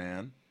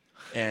Spider-Man.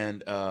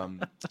 And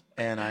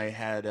I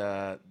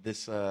had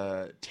this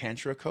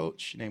Tantra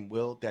coach named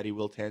Daddy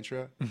Will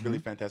Tantra, really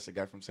fantastic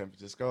guy from San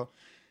Francisco.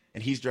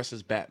 And he's dressed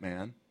as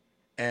Batman.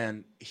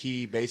 And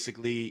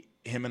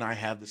him and I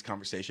have this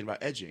conversation about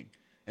edging.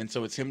 And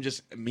so it's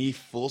me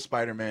full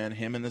Spider-Man,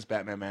 him in this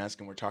Batman mask,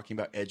 and we're talking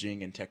about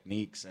edging and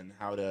techniques and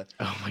how to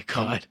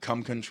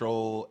cum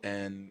control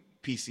and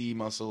PC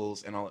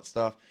muscles and all that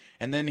stuff.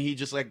 And then he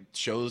just like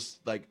shows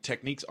like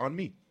techniques on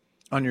me.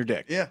 On your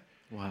dick? Yeah.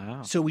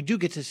 Wow. So we do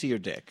get to see your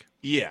dick.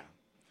 Yeah.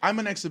 I'm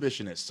an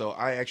exhibitionist, so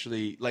I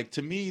actually like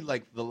to me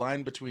like the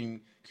line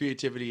between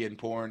creativity and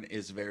porn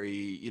is very,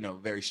 you know,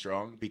 very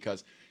strong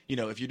because, you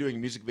know, if you're doing a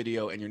music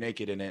video and you're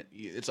naked in it,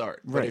 it's art.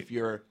 Right. But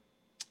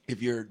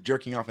if you're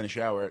jerking off in a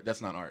shower,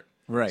 that's not art.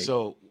 Right.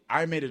 So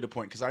I made it a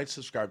point because I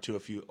subscribed to a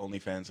few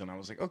OnlyFans and I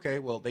was like, okay,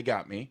 well, they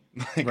got me.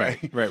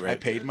 Like, right. I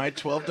paid my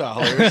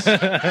 $12.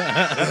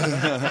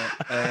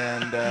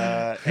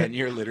 and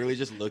you're literally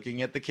just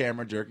looking at the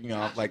camera, jerking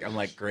off. Like, I'm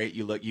like, great.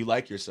 You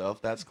like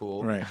yourself. That's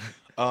cool. Right.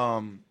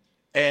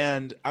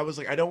 And I was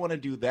like, I don't want to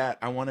do that.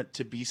 I want it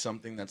to be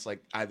something that's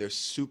like either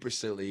super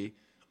silly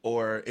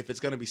or if it's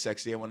going to be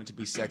sexy, I want it to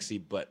be sexy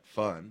but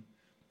fun.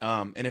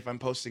 And if I'm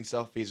posting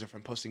selfies or if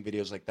I'm posting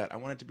videos like that, I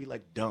want it to be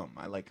like dumb.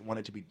 I want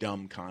it to be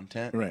dumb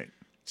content. Right.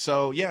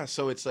 So yeah,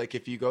 so it's like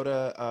if you go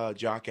to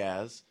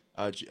Jockazz,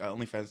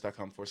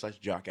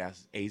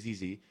 onlyfans.com/Jockazz,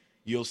 AZZ,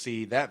 you'll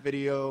see that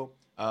video.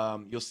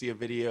 You'll see a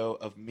video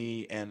of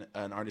me and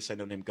an artist I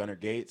know named Gunnar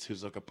Gates,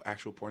 who's like an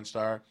actual porn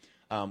star.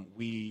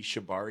 We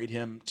shibari'd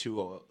him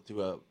to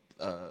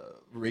a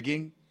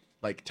rigging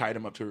like tied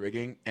him up to a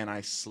rigging, and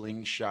I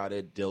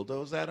slingshotted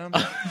dildos at him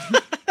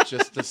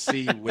just to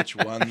see which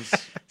ones.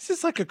 This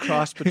is like a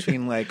cross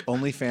between like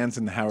OnlyFans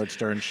and the Howard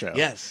Stern show.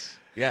 Yes.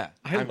 Yeah.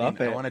 I love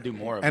it. I want to do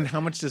more of And it.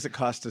 how much does it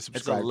cost to It's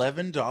subscribe?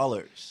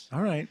 $11.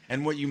 All right.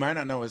 And what you might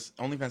not know is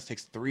OnlyFans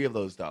takes 3 of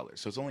those dollars,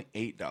 so it's only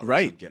 $8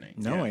 Right. I'm getting.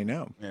 No, Yeah. I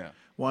know. Yeah.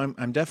 Well,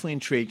 I'm definitely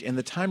intrigued. In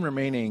the time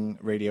remaining,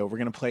 Radio, we're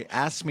going to play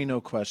Ask Me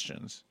No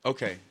Questions.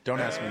 Okay. Don't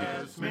ask me any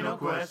questions. Ask me no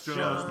questions.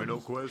 Ask me no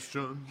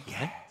questions.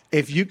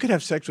 If you could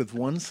have sex with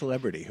one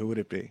celebrity, who would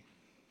it be?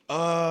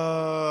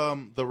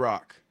 The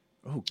Rock.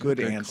 Oh, good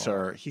Good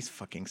answer. call. He's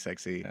fucking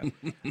sexy.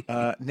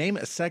 Name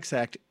a sex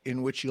act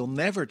in which you'll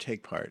never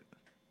take part.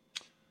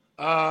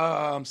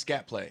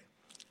 Scat play.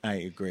 I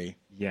agree.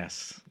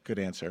 Yes. Good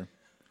answer.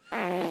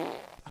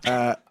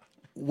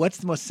 What's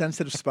the most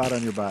sensitive spot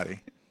on your body?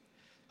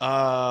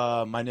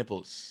 My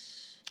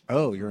nipples.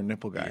 Oh, you're a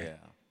nipple guy.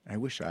 Yeah. I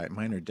wish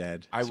mine are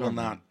dead. I So will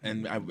not.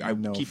 And I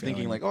no keep thinking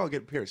feeling. like, oh, I'll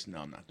get pierced. No,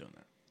 I'm not doing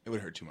that. It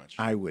would hurt too much.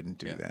 I wouldn't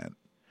do that.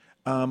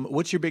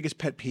 What's your biggest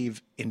pet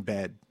peeve in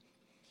bed?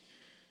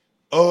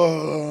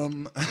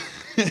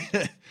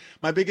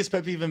 My biggest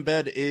pet peeve in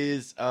bed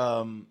is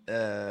not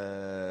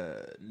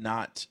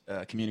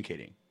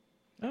communicating.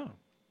 Oh.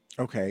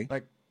 Okay.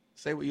 Like,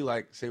 say what you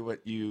like. Say what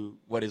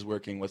is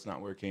working, what's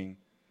not working.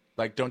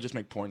 Like, don't just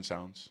make porn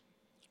sounds.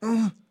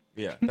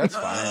 Yeah, that's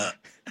fine.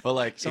 But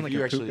like, Sound if like you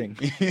you're actually,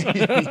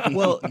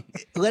 Well,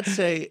 let's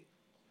say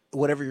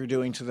whatever you're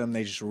doing to them,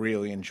 they just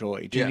really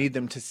enjoy. Do you Yeah. need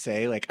them to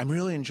say like, "I'm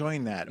really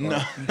enjoying that"? Or,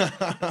 no,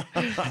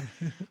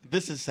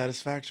 this is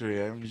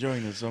satisfactory. I'm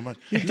enjoying this so much.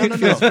 Your No, dick no,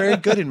 feels no. very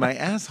good in my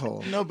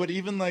asshole. No, but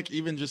even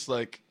just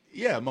like,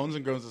 yeah, moans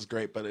and groans is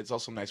great, but it's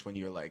also nice when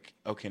you're like,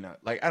 okay, now,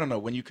 like, I don't know,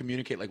 when you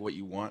communicate like what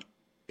you want,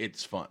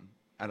 it's fun.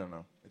 I don't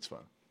know, it's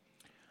fun.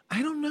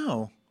 I don't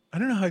know. I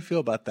don't know how I feel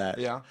about that.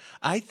 Yeah.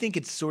 I think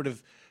it's sort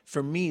of,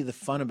 for me,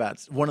 one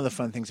of the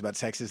fun things about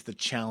sex is the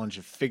challenge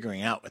of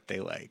figuring out what they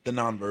like. The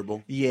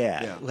nonverbal.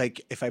 Yeah. Yeah.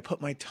 Like if I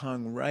put my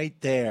tongue right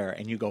there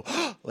and you go,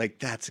 like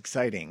that's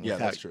exciting. Yeah,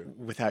 without, that's true.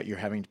 Without your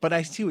having, but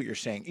I see what you're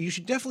saying. You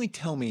should definitely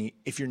tell me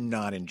if you're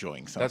not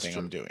enjoying That's something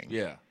true. I'm doing.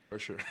 Yeah, for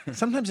sure.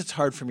 Sometimes it's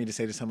hard for me to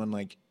say to someone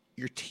like,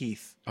 your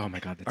teeth Oh my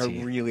God, the are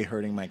teeth. really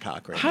hurting my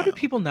cock right How now. do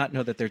people not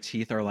know that their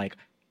teeth are like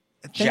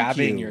Thank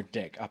jabbing you. your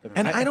dick up?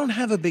 And I don't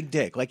have a big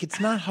dick. Like it's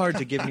not hard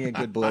to give me a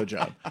good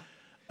blowjob.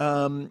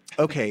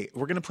 Okay,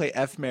 we're gonna play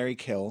F, Marry,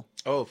 Kill.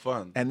 Oh,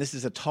 fun. And this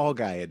is a tall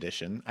guy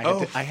edition.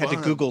 I had to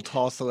fun. Google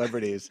tall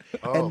celebrities.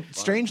 Oh, and fun.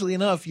 strangely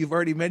enough, you've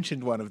already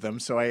mentioned one of them,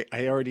 so I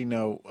already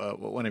know what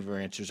one of your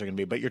answers are going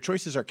to be. But your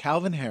choices are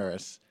Calvin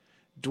Harris,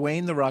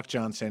 Dwayne "The Rock"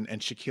 Johnson, and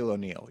Shaquille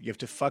O'Neal. You have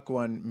to fuck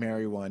one,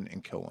 marry one,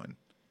 and kill one.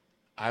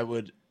 I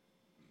would,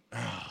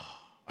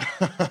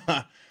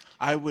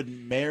 I would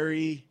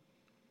marry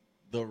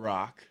The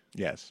Rock.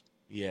 Yes.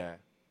 Yeah,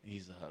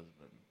 he's the husband.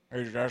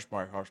 That's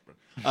my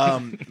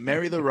husband.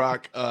 Marry The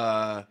Rock.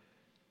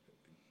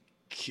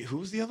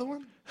 Who's the other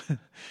one?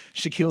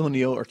 Shaquille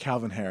O'Neal or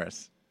Calvin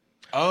Harris,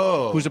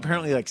 Oh, who's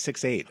apparently like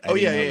 6'8". I Oh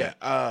didn't yeah, know yeah,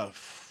 that. yeah.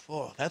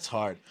 Oh, that's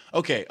hard.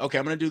 Okay. I'm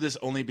gonna do this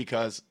only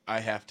because I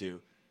have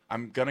to.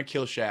 I'm gonna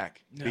kill Shaq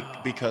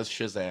because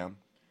Shazam.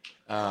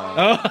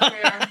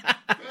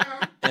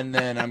 And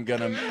then I'm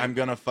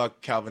gonna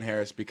fuck Calvin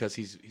Harris because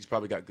he's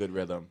probably got good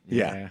rhythm.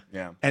 Yeah.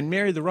 Yeah. And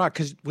marry The Rock,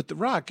 because with The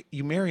Rock,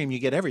 you marry him, you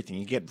get everything.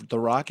 You get The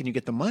Rock and you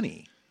get the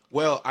money.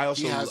 Well, I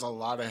also He has a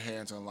lot of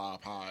hands and a lot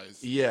of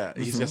pies. yeah,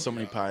 he's got so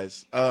many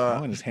pies. I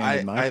want his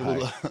hand in my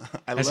pie.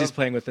 I As love, he's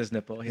playing with his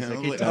nipple, he's Yeah, like,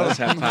 he like- does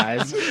have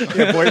pies.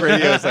 Yeah, Boy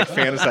Radio is like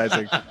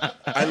fantasizing.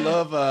 I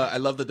love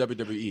the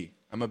WWE.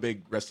 I'm a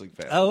big wrestling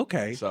fan. Oh,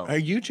 okay. So Are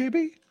you,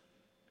 JB?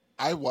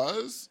 I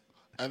was,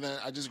 and then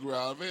I just grew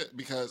out of it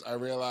because I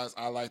realized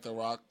I like The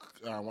Rock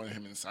and I wanted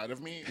him inside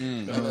of me.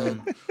 And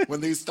then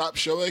when they stopped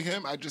showing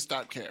him, I just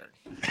stopped caring.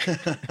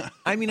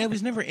 I mean, I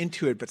was never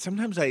into it, but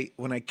sometimes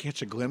when I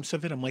catch a glimpse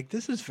of it, I'm like,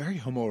 this is very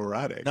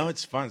homoerotic. no,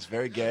 it's fun. It's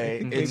very gay.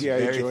 It's Maybe I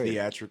very enjoy it.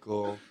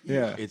 theatrical.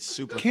 Yeah. It's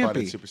super fun.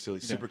 Campy. It's super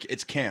silly.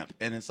 It's camp,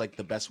 and it's like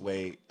the best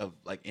way of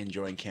like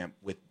enjoying camp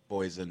with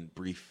boys in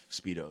brief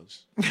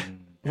speedos.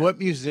 What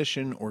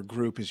musician or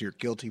group is your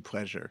guilty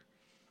pleasure?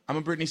 I'm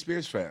a Britney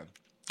Spears fan.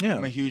 Yeah.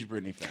 I'm a huge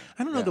Britney fan.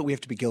 I don't know Yeah. that we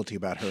have to be guilty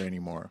about her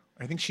anymore.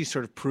 I think she's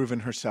sort of proven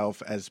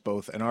herself as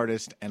both an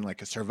artist and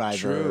like a survivor.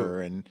 True.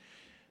 And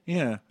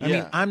yeah, I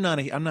Yeah. mean,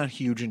 I'm not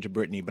huge into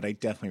Britney, but I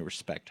definitely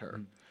respect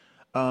her.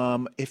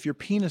 If your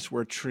penis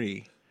were a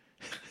tree,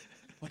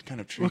 What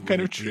kind of tree? what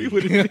kind would of it tree be?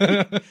 would it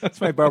be?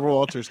 That's my Barbara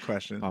Walters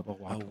question. Bubba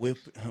Wop.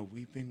 A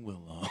weeping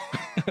willow.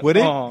 Would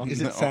it? Aw.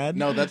 Is it No, sad?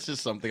 No, that's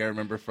just something I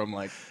remember from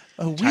like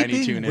A Tiny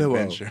weeping Toon willow.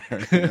 Adventure.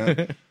 You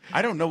know?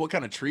 I don't know what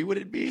kind of tree would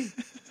it be.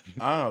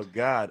 Oh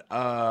God,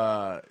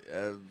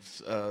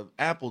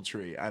 apple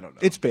tree. I don't know.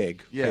 It's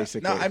big, yeah.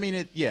 basically. No, I mean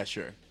it. Yeah,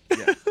 sure.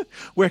 Yeah.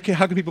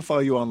 How can people follow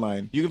you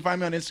online? You can find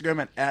me on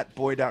Instagram at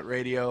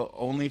boy.radio.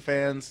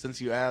 OnlyFans, since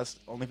you asked,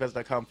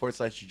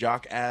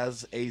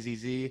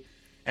 onlyfans.com/jockazazz.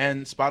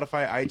 And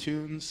Spotify,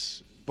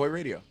 iTunes, Boy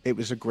Radio. It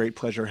was a great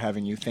pleasure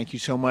having you. Thank you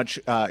so much.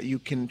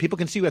 People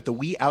can see you at the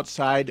We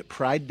Outside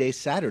Pride Day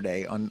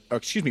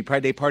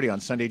Pride Day Party on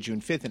Sunday,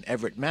 June 5th in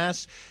Everett,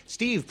 Mass.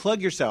 Steve,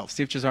 plug yourself.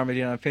 Steve Cesar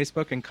Medina on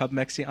Facebook and Cub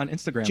Mexi on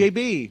Instagram.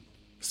 JB.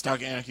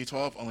 Stock Anarchy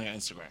 12, only on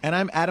Instagram. And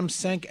I'm Adam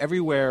Senk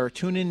everywhere.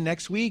 Tune in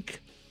next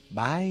week.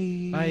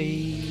 Bye.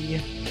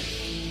 Bye.